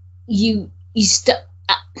like you start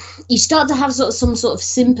to have some sort of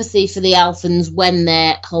sympathy for the Alphans when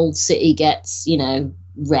their whole city gets,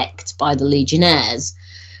 wrecked by the Legionnaires.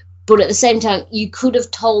 But at the same time, you could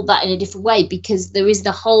have told that in a different way, because there's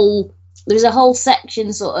a whole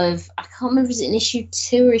section sort of, I can't remember, is it in issue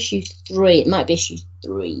 2 or issue 3? It might be issue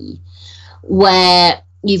 3, where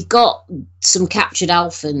you've got some captured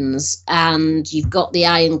Alphans and you've got the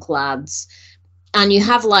Ironclads, and you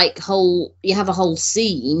have a whole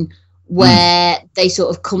scene where they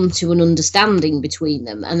sort of come to an understanding between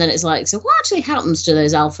them, and then it's like, so what actually happens to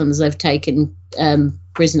those Alphans they've taken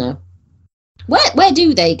prisoner? Where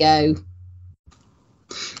do they go?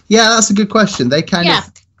 Yeah, that's a good question. They kind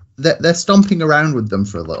of they're stomping around with them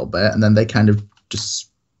for a little bit, and then they kind of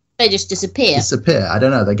just disappear. I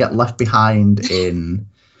don't know. They get left behind in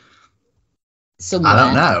somewhere. I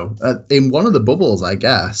don't know. In one of the bubbles, I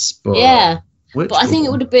guess. But yeah. But I think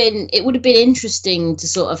bubble? it would have been interesting to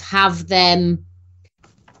sort of have them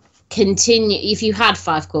continue. If you had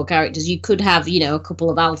 5 core characters, you could have, a couple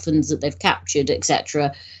of Alphans that they've captured,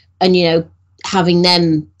 etc., and having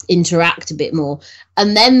them interact a bit more.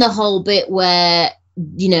 And then the whole bit where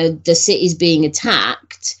the city's being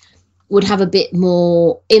attacked would have a bit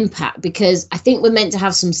more impact, because I think we're meant to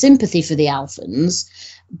have some sympathy for the Alphans,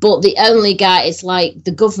 but the only guy, it's like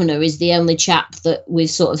the governor is the only chap that we've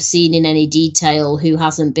sort of seen in any detail who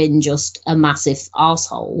hasn't been just a massive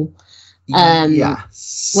arsehole.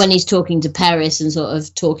 Yes. When he's talking to Paris and sort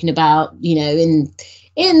of talking about,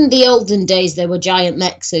 in the olden days there were giant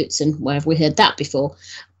mech suits, and where have we heard that before?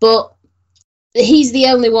 But he's the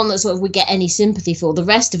only one that sort of we get any sympathy for. The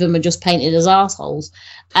rest of them are just painted as arseholes.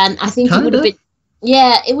 And I think it would have been,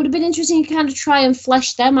 it would have been interesting to kind of try and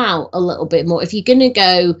flesh them out a little bit more. If you're going to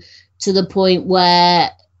go to the point where,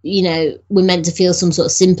 we're meant to feel some sort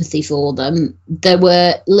of sympathy for them, there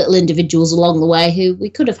were little individuals along the way who we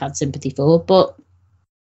could have had sympathy for, but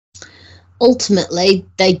ultimately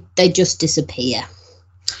they just disappear.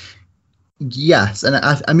 Yes, and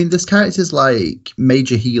I mean, there's characters like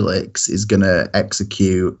Major Helix is going to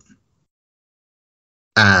execute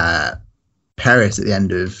Paris at the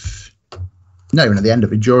end of... No, even at the end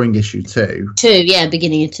of it, during issue 2. 2, yeah,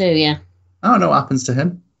 beginning of 2, yeah. I don't know what happens to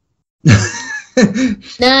him.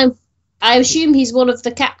 No, I assume he's one of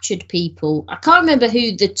the captured people. I can't remember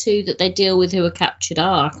who the 2 that they deal with who are captured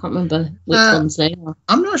are. I can't remember which ones they are.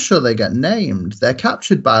 I'm not sure they get named. They're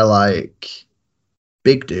captured by, like,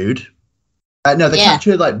 Big Dude. No, they're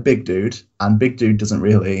captured like Big Dude, and Big Dude doesn't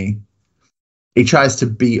really... He tries to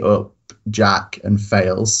beat up Jack and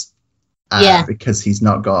fails because he's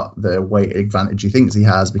not got the weight advantage he thinks he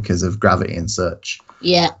has because of gravity and such.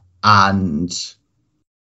 Yeah. And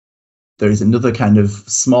there's another kind of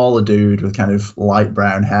smaller dude with kind of light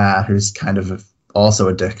brown hair who's kind of also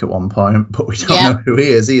a dick at one point, but we don't know who he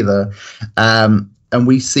is either. And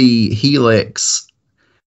we see Helix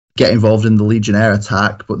get involved in the Legionnaire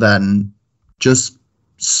attack, but then just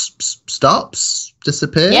stops,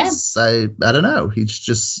 disappears. I don't know. He's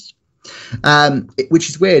just, which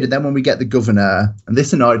is weird. And then when we get the governor, and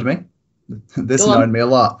this annoyed me. This annoyed me a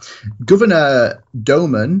lot. Governor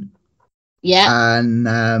Doman. Yeah.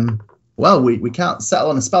 And we can't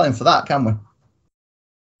settle on a spelling for that, can we?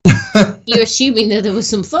 You're assuming that there was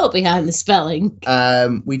some thought behind the spelling.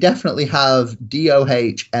 We definitely have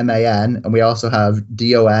Dohman, and we also have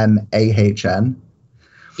Domahn.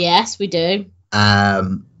 Yes, we do.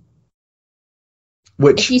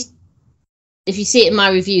 Which if you see it in my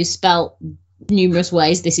review spelt numerous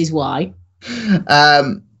ways, this is why.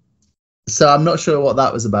 So I'm not sure what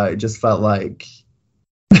that was about. It just felt like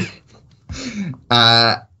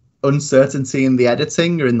uncertainty in the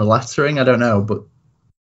editing or in the lettering. I don't know, but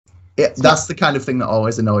that's the kind of thing that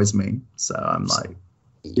always annoys me. So I'm like,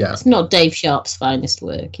 yeah. It's not Dave Sharp's finest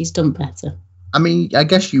work. He's done better. I mean, I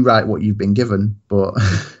guess you write what you've been given, but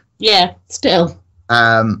yeah, still.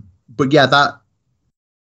 But yeah, that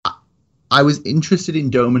I was interested in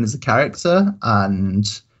Doman as a character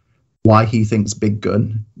and why he thinks Big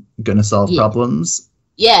Gun gonna solve problems.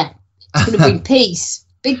 Yeah, it's gonna bring peace.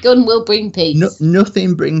 Big Gun will bring peace.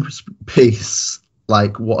 Nothing brings peace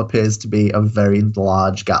like what appears to be a very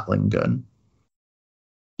large Gatling gun.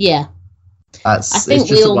 Yeah, I think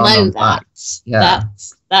we all know that. Yeah,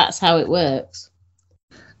 that's how it works.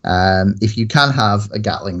 If you can have a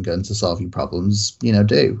Gatling gun to solve your problems,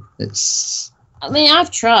 do. I mean, I've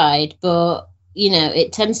tried, but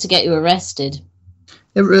it tends to get you arrested.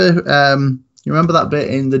 You remember that bit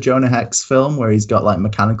in the Jonah Hex film where he's got like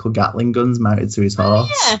mechanical Gatling guns mounted to his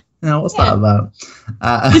horse? Yeah. What's that about?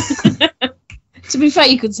 To be fair,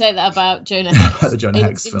 you could say that about Jonah Hex. The Jonah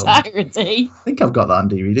Hex film. Entirety. I think I've got that on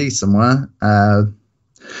DVD somewhere. I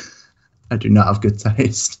do not have good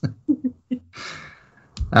taste.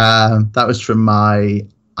 That was from my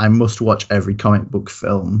I must watch every comic book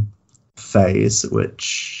film phase,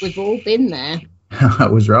 which we've all been there. I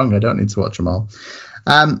was wrong. I don't need to watch them all.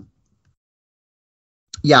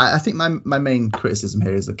 Yeah, I think my main criticism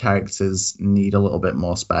here is that characters need a little bit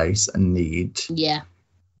more space and need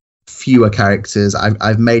fewer characters.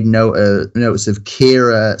 I've made notes of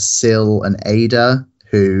Kira, Syl, and Ada,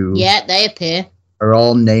 who they appear, are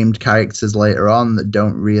all named characters later on that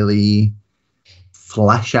don't really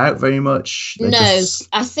flesh out very much.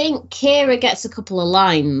 I think Kira gets a couple of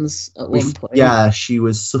lines at one point. Yeah, she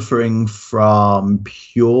was suffering from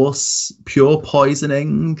pure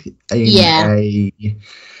poisoning in a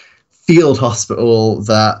field hospital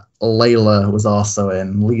that Layla was also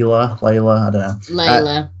in. Layla, I don't know.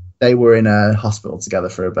 Layla. They were in a hospital together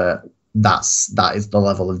for a bit. That is the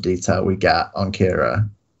level of detail we get on Kira.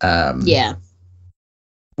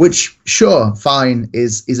 Which, sure, fine,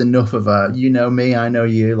 is enough of a, you know me, I know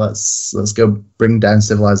you, let's go bring down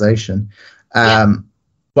civilization.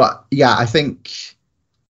 But yeah, I think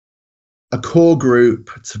a core group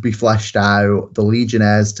to be fleshed out, the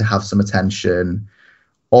Legionnaires to have some attention,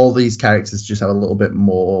 all these characters just have a little bit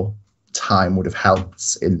more time would have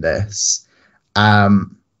helped in this.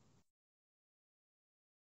 And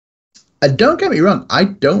don't get me wrong, I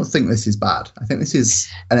don't think this is bad. I think this is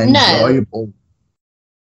an enjoyable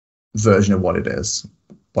version of what it is,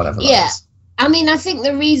 whatever that is. I mean, I think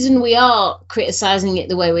the reason we are criticizing it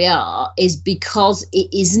the way we are is because it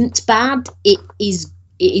isn't bad. It is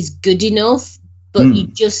good enough, but you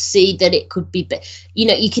just see that it could be,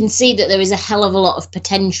 you can see that there is a hell of a lot of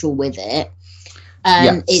potential with it.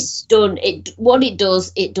 And it's done. What it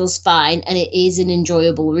does fine, and it is an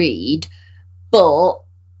enjoyable read. But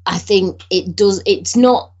I think it's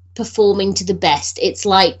not performing to the best. It's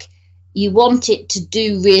like, you want it to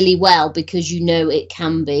do really well because it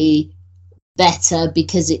can be better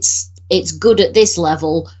because it's good at this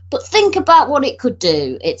level. But think about what it could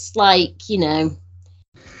do. It's like,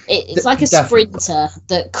 it's like a sprinter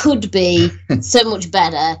that could be so much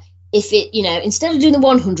better if it, instead of doing the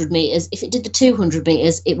 100 meters, if it did the 200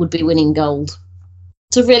 meters, it would be winning gold.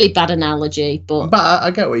 It's a really bad analogy, but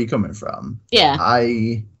I get where you're coming from. Yeah,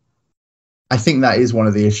 I think that is one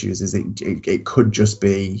of the issues. Is it could just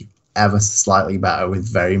be ever slightly better with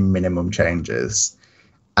very minimum changes.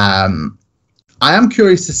 I am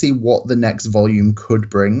curious to see what the next volume could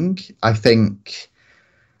bring. I think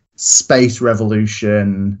Space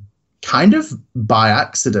Revolution, kind of by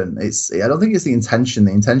accident. I don't think it's the intention.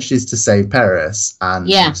 The intention is to save Paris, and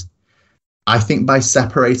I think by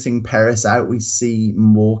separating Paris out, we see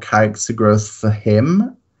more character growth for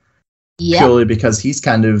him. Purely because he's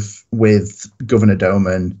kind of with Governor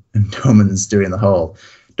Doman, and Doman's doing the whole,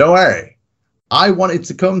 don't worry, I wanted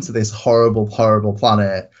to come to this horrible, horrible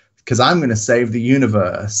planet because I'm going to save the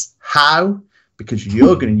universe. How? Because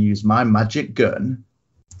you're going to use my magic gun.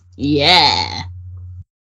 Yeah.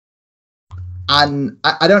 And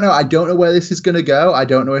I don't know. I don't know where this is going to go. I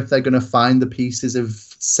don't know if they're going to find the pieces of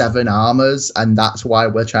 7 armors, and that's why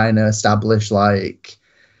we're trying to establish like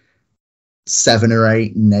 7 or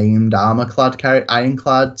 8 named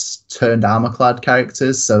ironclads turned armorclad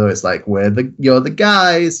characters. So it's like you're the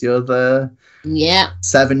guys, you're the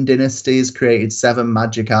 7 dynasties created 7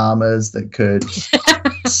 magic armors that could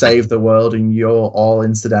save the world, and you're all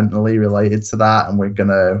incidentally related to that, and we're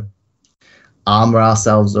gonna armor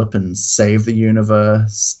ourselves up and save the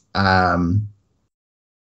universe. I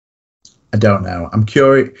don't know. I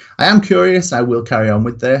am curious. I will carry on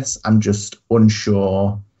with this. I'm just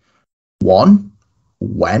unsure. When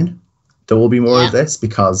there will be more of this,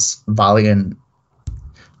 because Valiant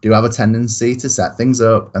do have a tendency to set things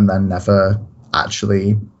up and then never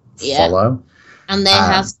actually follow. And there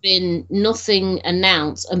has been nothing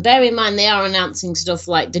announced. And bear in mind, they are announcing stuff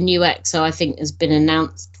like the new EXO, I think, has been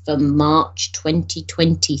announced for March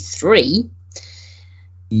 2023.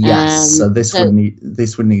 Yes, so this would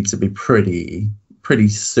need to be pretty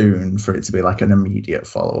soon for it to be like an immediate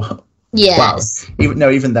follow-up. Yes.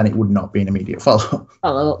 Well, even then, it would not be an immediate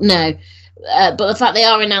follow-up. No. But the fact they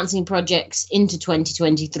are announcing projects into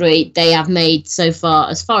 2023, they have made so far,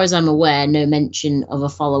 as far as I'm aware, no mention of a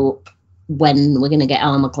follow-up when we're going to get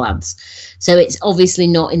Armorclads. So it's obviously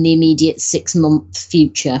not in the immediate 6-month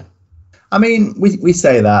future. I mean, we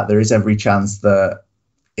say that. There is every chance that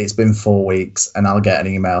it's been 4 weeks and I'll get an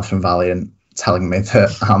email from Valiant telling me that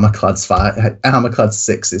Armorclads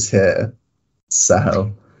 6 is here.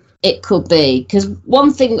 So it could be. Because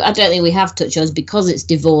one thing I don't think we have touched on is because it's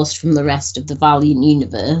divorced from the rest of the Valiant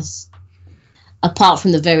universe, apart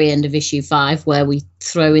from the very end of issue 5 where we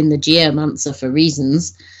throw in the Geomancer for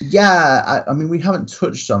reasons. Yeah, I mean, we haven't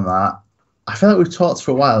touched on that. I feel like we've talked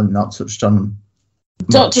for a while and not touched on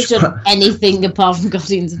anything apart from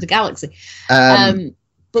Guardians of the Galaxy.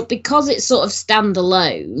 But because it's sort of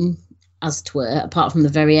standalone, as it were, apart from the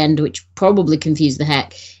very end, which probably confused the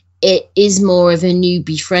heck, it is more of a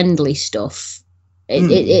newbie-friendly stuff.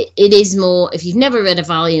 It is more, if you've never read a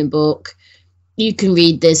Valiant book, you can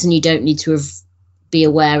read this and you don't need to be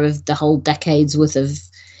aware of the whole decade's worth of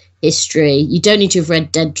history. You don't need to have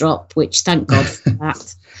read Dead Drop, which thank God for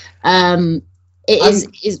that.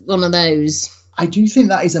 It is one of those. I do think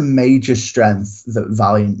that is a major strength that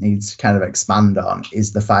Valiant needs to kind of expand on,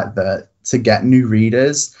 is the fact that to get new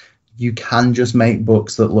readers, you can just make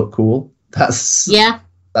books that look cool. That's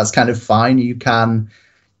kind of fine. You can,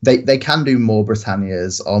 they can do more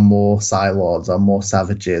Britannias or more Psylords or more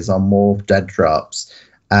Savages or more Dead Drops.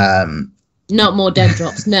 Not more Dead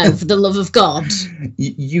Drops, no, for the love of God.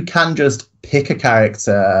 You can just pick a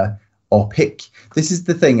character or pick. This is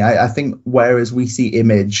the thing. I think whereas we see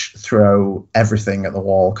Image throw everything at the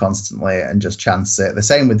wall constantly and just chance it, the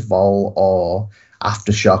same with Vol or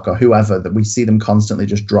Aftershock or whoever, that we see them constantly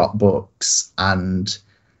just drop books. And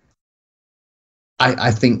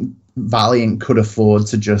I think Valiant could afford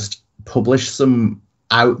to just publish some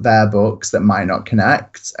out there books that might not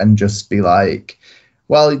connect and just be like,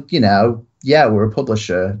 well, you know, yeah, we're a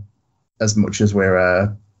publisher as much as we're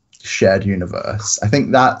a shared universe. I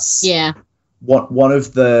think that's one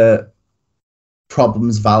of the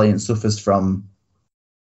problems Valiant suffers from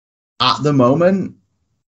at the moment.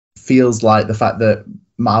 Feels like the fact that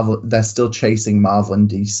Marvel, they're still chasing Marvel and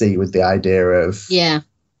DC with the idea of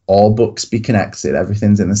all books be connected,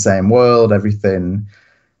 everything's in the same world, everything.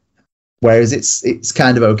 Whereas it's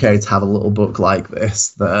kind of okay to have a little book like this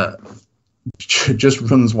that just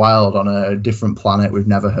runs wild on a different planet we've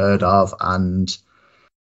never heard of and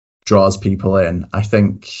draws people in. I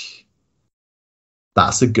think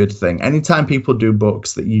that's a good thing. Anytime people do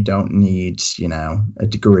books that you don't need, you know, a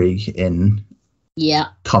degree in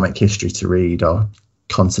comic history to read or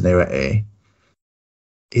continuity,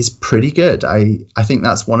 is pretty good. I think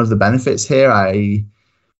that's one of the benefits here. I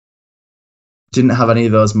didn't have any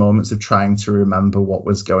of those moments of trying to remember what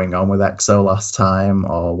was going on with EXO last time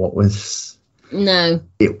or what was... No.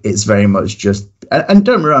 It's very much just... And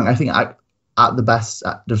don't get me wrong, I think at the best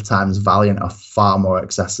of times, Valiant are far more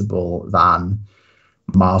accessible than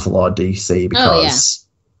Marvel or DC because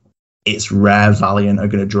it's rare Valiant are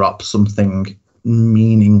going to drop something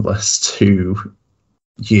meaningless to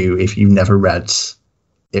you if you've never read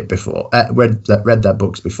it before, read their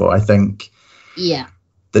books before. I think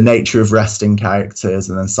the nature of resting characters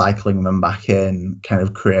and then cycling them back in kind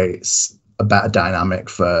of creates a better dynamic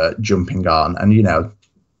for jumping on, and you know,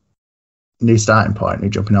 new starting point, new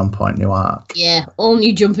jumping on point, new arc. Yeah, all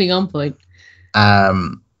new jumping on point.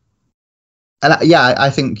 And I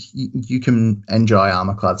think you can enjoy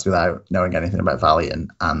Armorclads without knowing anything about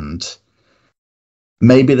Valiant, and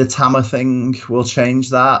maybe the Tama thing will change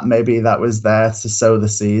that. Maybe that was there to sow the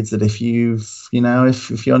seeds that if you're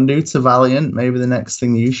new to Valiant, maybe the next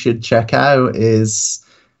thing you should check out is,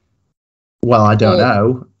 well, I don't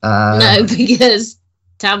know. No, because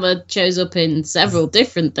Tama shows up in several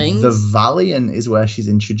different things. The Valiant is where she's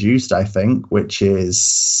introduced, I think, which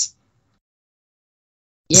is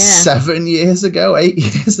 7 years ago, 8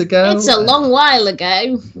 years ago. It's a long while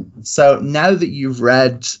ago. So now that you've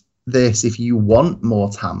read this, if you want more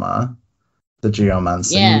Tama, the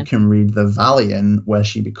Geomancer, you can read the Valiant where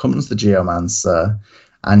she becomes the Geomancer,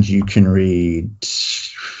 and you can read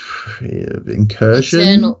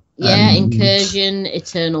Incursion. Incursion,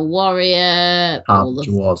 Eternal Warrior,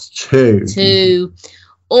 Dwarves 2,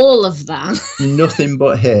 all of that. Nothing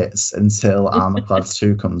but hits until Armorclads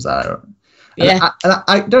 2 comes out. Yeah. And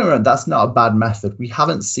I don't know, that's not a bad method. We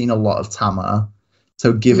haven't seen a lot of Tama.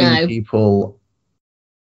 So giving people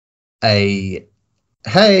hey,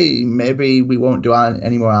 maybe we won't do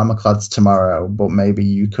any more Armorclads tomorrow, but maybe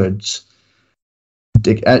you could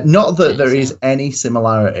dig. Not that there is any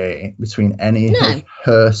similarity between any of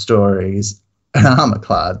her stories and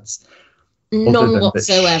Armorclads. None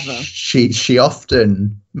whatsoever. She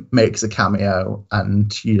often makes a cameo,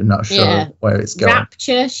 and you're not sure where it's going.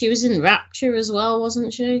 Rapture. She was in Rapture as well,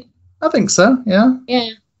 wasn't she? I think so. Yeah. Yeah.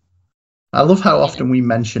 I love how often we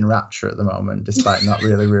mention Rapture at the moment, despite not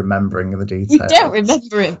really remembering the details. You don't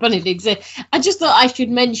remember it, but it exists. I just thought I should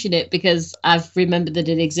mention it because I've remembered that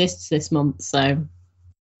it exists this month. So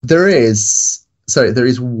there is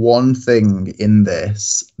one thing in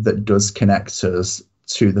this that does connect us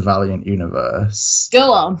to the Valiant universe.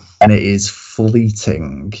 Go on. And it is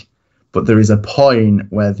fleeting, but there is a point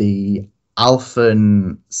where the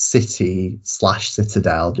Alphen City /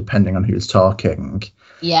 Citadel, depending on who's talking,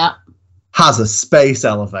 has a space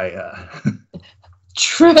elevator.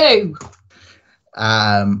 True.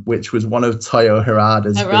 Which was one of Toyo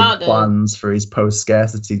Harada's big plans for his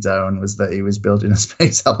post-scarcity zone, was that he was building a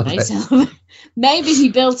space elevator. Maybe he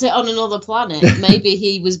built it on another planet. Maybe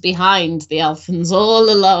he was behind the Alphans all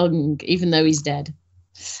along, even though he's dead.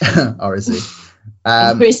 Or is he?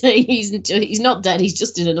 Or is he? He's not dead. He's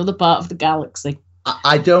just in another part of the galaxy.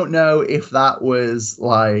 I don't know if that was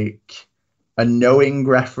like a knowing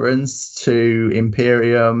reference to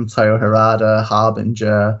Imperium, Toyo Harada,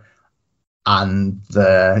 Harbinger, and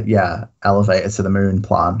the elevator to the moon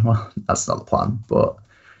plan. Well, that's not the plan, but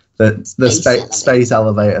the space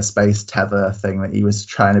elevator, space tether thing that he was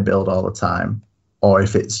trying to build all the time. Or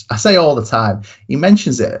if it's, I say all the time, he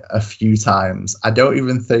mentions it a few times. I don't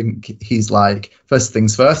even think he's like, first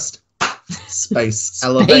things first, space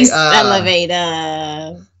elevator. Space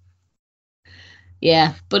elevator.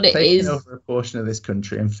 Yeah, but it taking is over a portion of this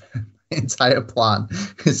country, and the entire plan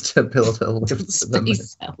is to build a lift to the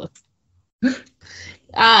moon.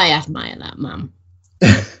 I admire that man.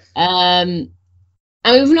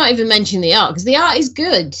 I mean, we've not even mentioned the art, because the art is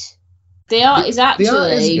good. The art is actually... The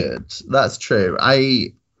art is good. That's true.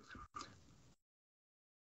 I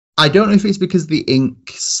don't know if it's because the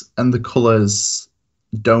inks and the colours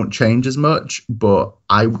don't change as much, but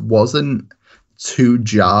I wasn't too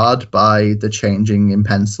jarred by the changing in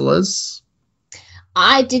pencilers.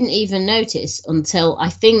 I didn't even notice until, I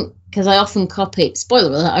think, because I often spoiler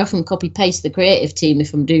alert, I often copy paste the creative team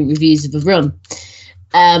if I'm doing reviews of a run.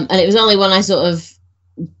 And it was only when I sort of,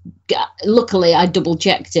 luckily I double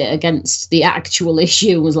checked it against the actual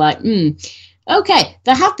issue and was like, okay,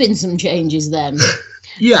 there have been some changes then.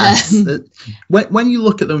 Yes. When you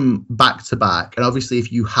look at them back to back, and obviously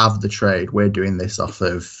if you have the trade, we're doing this off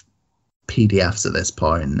of PDFs at this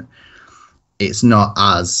point, it's not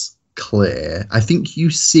as clear. I think you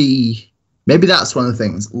see, maybe that's one of the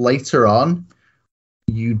things, later on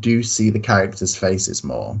you do see the characters' faces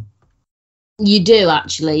more. You do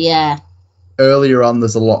actually, yeah. Earlier on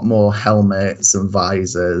there's a lot more helmets and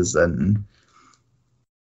visors, and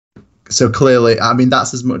so clearly, I mean,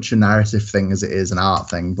 that's as much a narrative thing as it is an art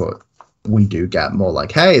thing, but we do get more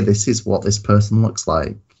like, hey, this is what this person looks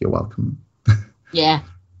like, you're welcome. Yeah,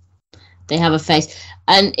 they have a face,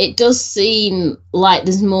 and it does seem like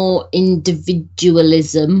there's more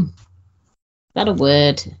individualism. Is that a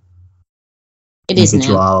word? It is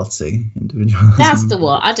now. Individualism. That's the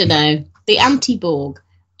one. I don't know. The anti-Borg.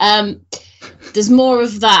 There's more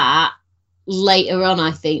of that later on,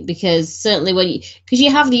 I think, because certainly because you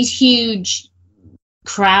have these huge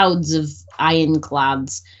crowds of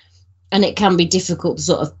ironclads, and it can be difficult to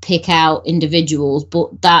sort of pick out individuals,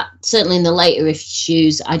 but that certainly in the later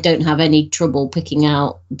issues, I don't have any trouble picking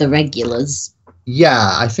out the regulars.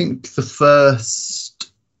 Yeah, I think the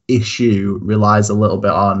first issue relies a little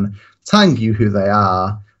bit on telling you who they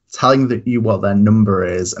are, telling you what their number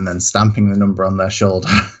is, and then stamping the number on their shoulder.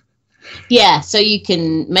 Yeah, so you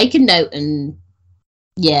can make a note and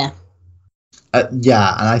yeah. And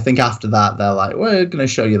I think after that they're like, we're going to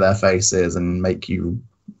show you their faces and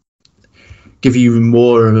give you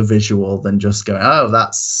more of a visual than just going, oh,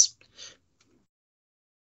 that's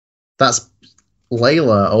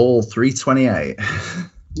Layla, all 328.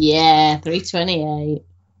 Yeah, 328.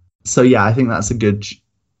 So yeah, I think that's a good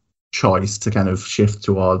choice to kind of shift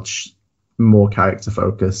towards more character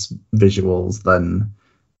focus visuals than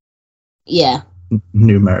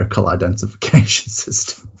numerical identification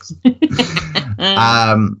systems.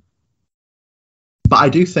 But I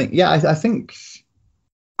do think, I think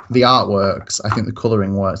the art works. I think the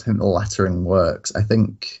colouring works. I think the lettering works. I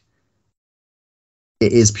think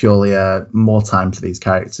it is purely more time to these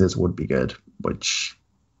characters would be good, which...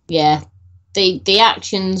 Yeah. The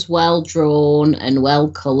action's well drawn and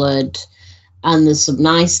well coloured, and there's some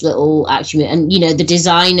nice little action, and, you know, the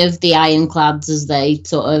design of the Ironclads as they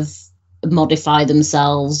sort of modify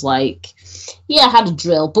themselves, like, yeah, I had a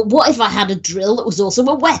drill, but what if I had a drill that was also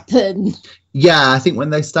a weapon? Yeah, I think when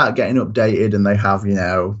they start getting updated and they have, you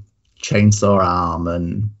know, chainsaw arm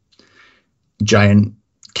and giant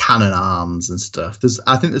cannon arms and stuff,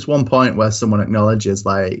 I think there's one point where someone acknowledges,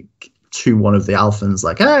 like, to one of the Alphans,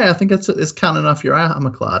 like, hey, I think I took this cannon off your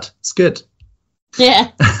Armorclad. It's good. Yeah.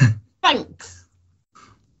 Thanks.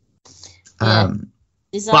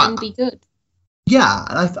 Design be good. Yeah,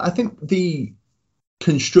 and I think the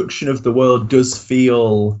construction of the world does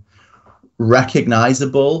feel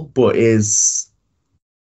recognizable, but is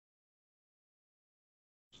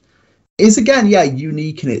again, yeah,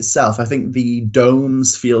 unique in itself. I think the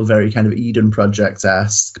domes feel very kind of Eden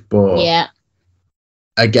Project-esque, but yeah,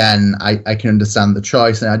 again, I can understand the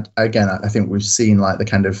choice. And I think we've seen like the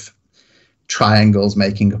kind of triangles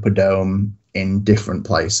making up a dome in different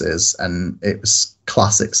places, and it was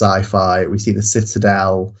classic sci-fi. We see the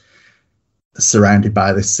Citadel surrounded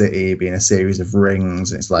by the city being a series of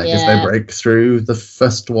rings. It's like, if they break through the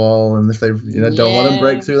first wall, and if they don't want to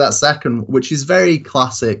break through that second, which is very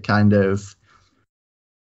classic kind of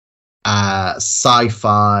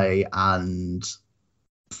sci-fi and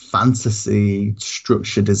fantasy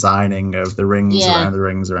structure designing of the rings around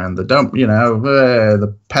the dome. You know,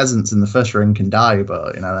 the peasants in the first ring can die,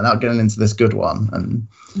 but you know, they're not getting into this good one. And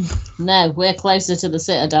no, we're closer to the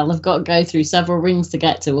Citadel. They've got to go through several rings to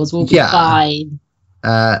get to us. We'll be fine.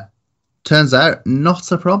 Turns out,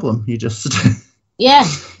 not a problem. You just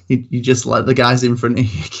you just let the guys in front of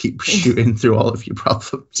you keep shooting through all of your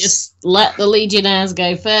problems. Just let the Legionnaires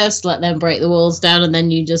go first, let them break the walls down, and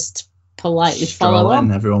then you just politely follow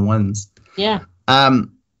on. Everyone wins. Yeah. I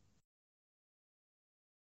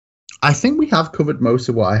think we have covered most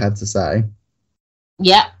of what I had to say.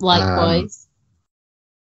 Yeah, likewise.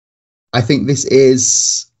 I think this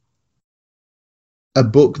is a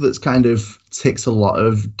book that's kind of ticks a lot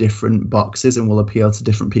of different boxes and will appeal to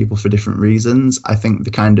different people for different reasons. I think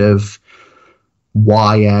the kind of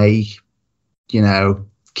YA, you know,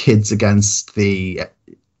 kids against the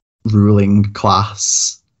ruling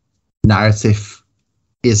class narrative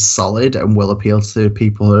is solid and will appeal to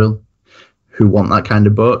people who want that kind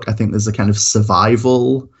of book. I think there's a kind of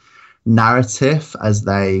survival narrative as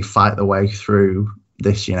they fight their way through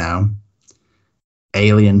this, you know,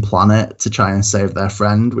 alien planet to try and save their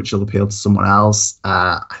friend, which will appeal to someone else.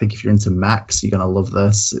 I think if you're into mechs, you're gonna love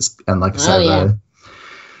this. And like I said,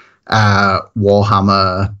 the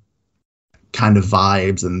Warhammer kind of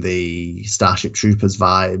vibes and the Starship Troopers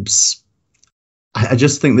vibes. I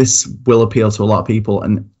just think this will appeal to a lot of people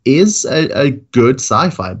and is a good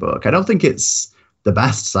sci-fi book. I don't think it's the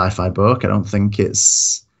best sci-fi book. I don't think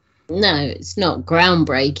it's... No, it's not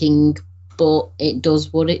groundbreaking, but it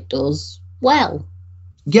does what it does well.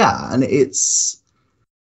 Yeah, and it's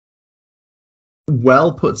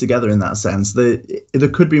well put together in that sense. There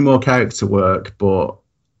could be more character work, but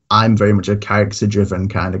I'm very much a character-driven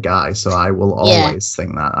kind of guy, so I will always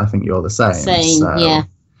think that. I think you're the same. So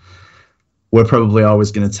we're probably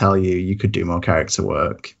always going to tell you could do more character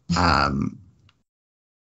work.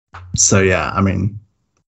 So, yeah, I mean,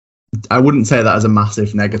 I wouldn't say that as a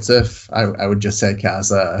massive negative. I would just take it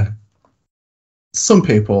as some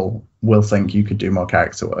people will think you could do more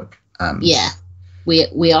character work.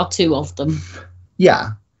 We are two of them. Yeah.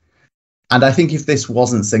 And I think if this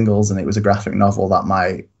wasn't singles and it was a graphic novel, that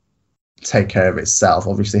might take care of itself.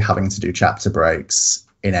 Obviously, having to do chapter breaks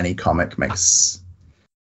in any comic makes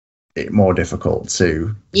it more difficult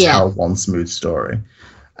to tell one smooth story.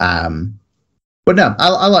 But no,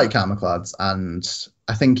 I like Armorclads, and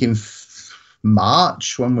I think in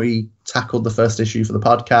March, when we tackled the first issue for the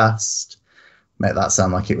podcast, make that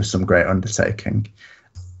sound like it was some great undertaking.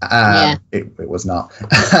 It was not.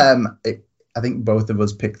 I think both of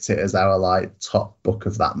us picked it as our like top book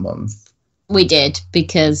of that month. We did,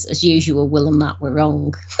 because as usual, Will and Matt were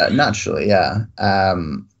wrong. Naturally, yeah.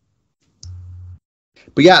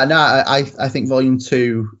 But yeah, no, I think Volume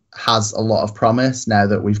 2 has a lot of promise now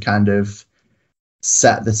that we've kind of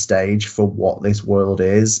set the stage for what this world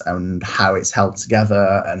is and how it's held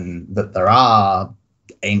together, and that there are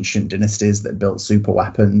ancient dynasties that built super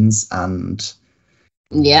weapons, and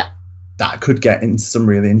that could get into some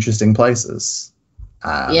really interesting places.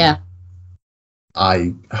 I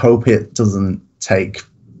hope it doesn't take,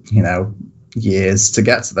 years to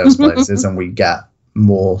get to those places and we get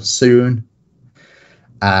more soon.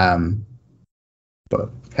 But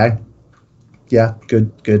hey, yeah,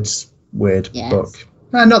 good, weird Yes. book.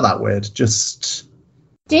 Not that weird, just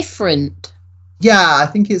different. Yeah, I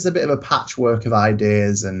think it's a bit of a patchwork of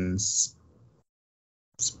ideas and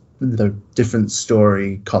the different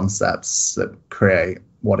story concepts that create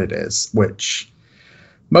what it is, which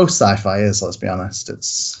most sci-fi is, let's be honest.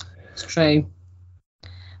 It's true.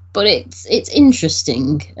 But it's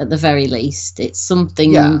interesting at the very least. It's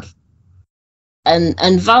something. Yeah.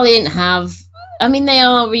 And Valiant have, I mean, they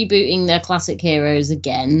are rebooting their classic heroes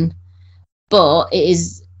again, but it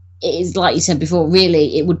is like you said before,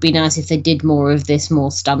 really it would be nice if they did more of this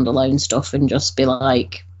more standalone stuff and just be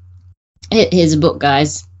like, here's a book,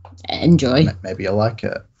 guys, enjoy. Maybe you'll like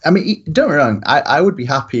it. I mean, don't get me wrong, I would be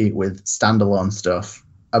happy with standalone stuff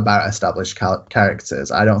about established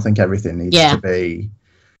characters. I don't think everything needs to be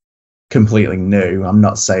completely new. I'm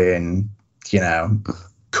not saying,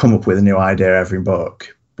 come up with a new idea every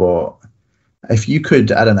book, but if you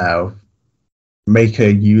could, I don't know, make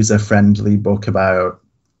a user-friendly book about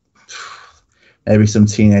maybe some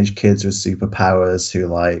teenage kids with superpowers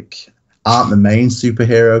who aren't the main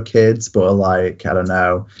superhero kids, but are I don't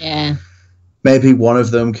know, maybe one of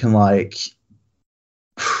them can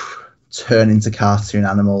turn into cartoon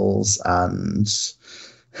animals and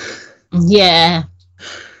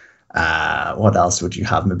what else would you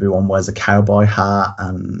have? Maybe one wears a cowboy hat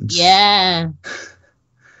and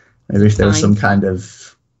maybe if there was some kind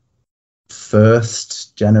of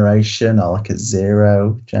first generation or a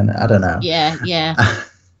zero I don't know. Do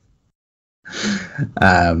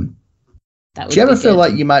you ever feel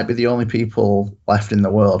like you might be the only people left in the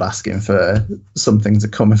world asking for something to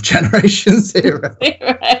come of Generation Zero?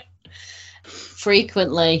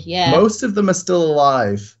 Frequently, yeah. Most of them are still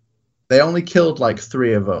alive. They only killed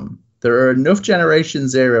 3 of them. There are enough Generation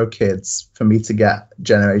Zero kids for me to get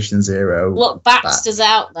Generation Zero. Look, Baxter's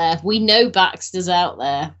out there. We know Baxter's out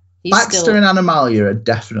there. Baxter and Animalia are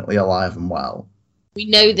definitely alive and well. We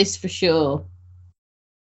know this for sure.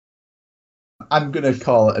 I'm going to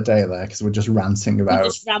call it a day there because we're just ranting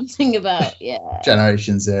about...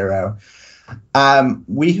 Generation Zero.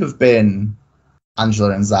 We have been,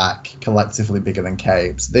 Angela and Zach, collectively bigger than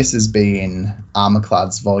capes. This has been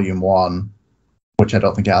Armorclads Volume 1, which I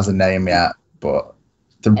don't think it has a name yet, but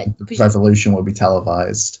the revolution will be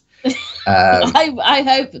televised. I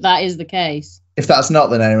hope that is the case. If that's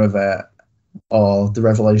not the name of it, or the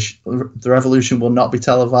revolution will not be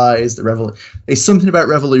televised. It's something about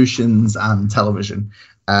revolutions and television.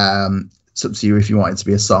 It's up to you if you want it to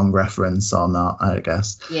be a song reference or not, I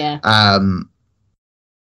guess. Yeah. I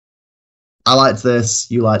liked this.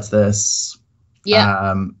 You liked this.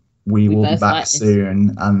 Yeah. We will be back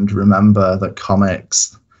soon, and remember that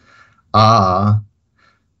comics are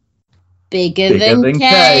bigger than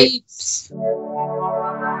capes.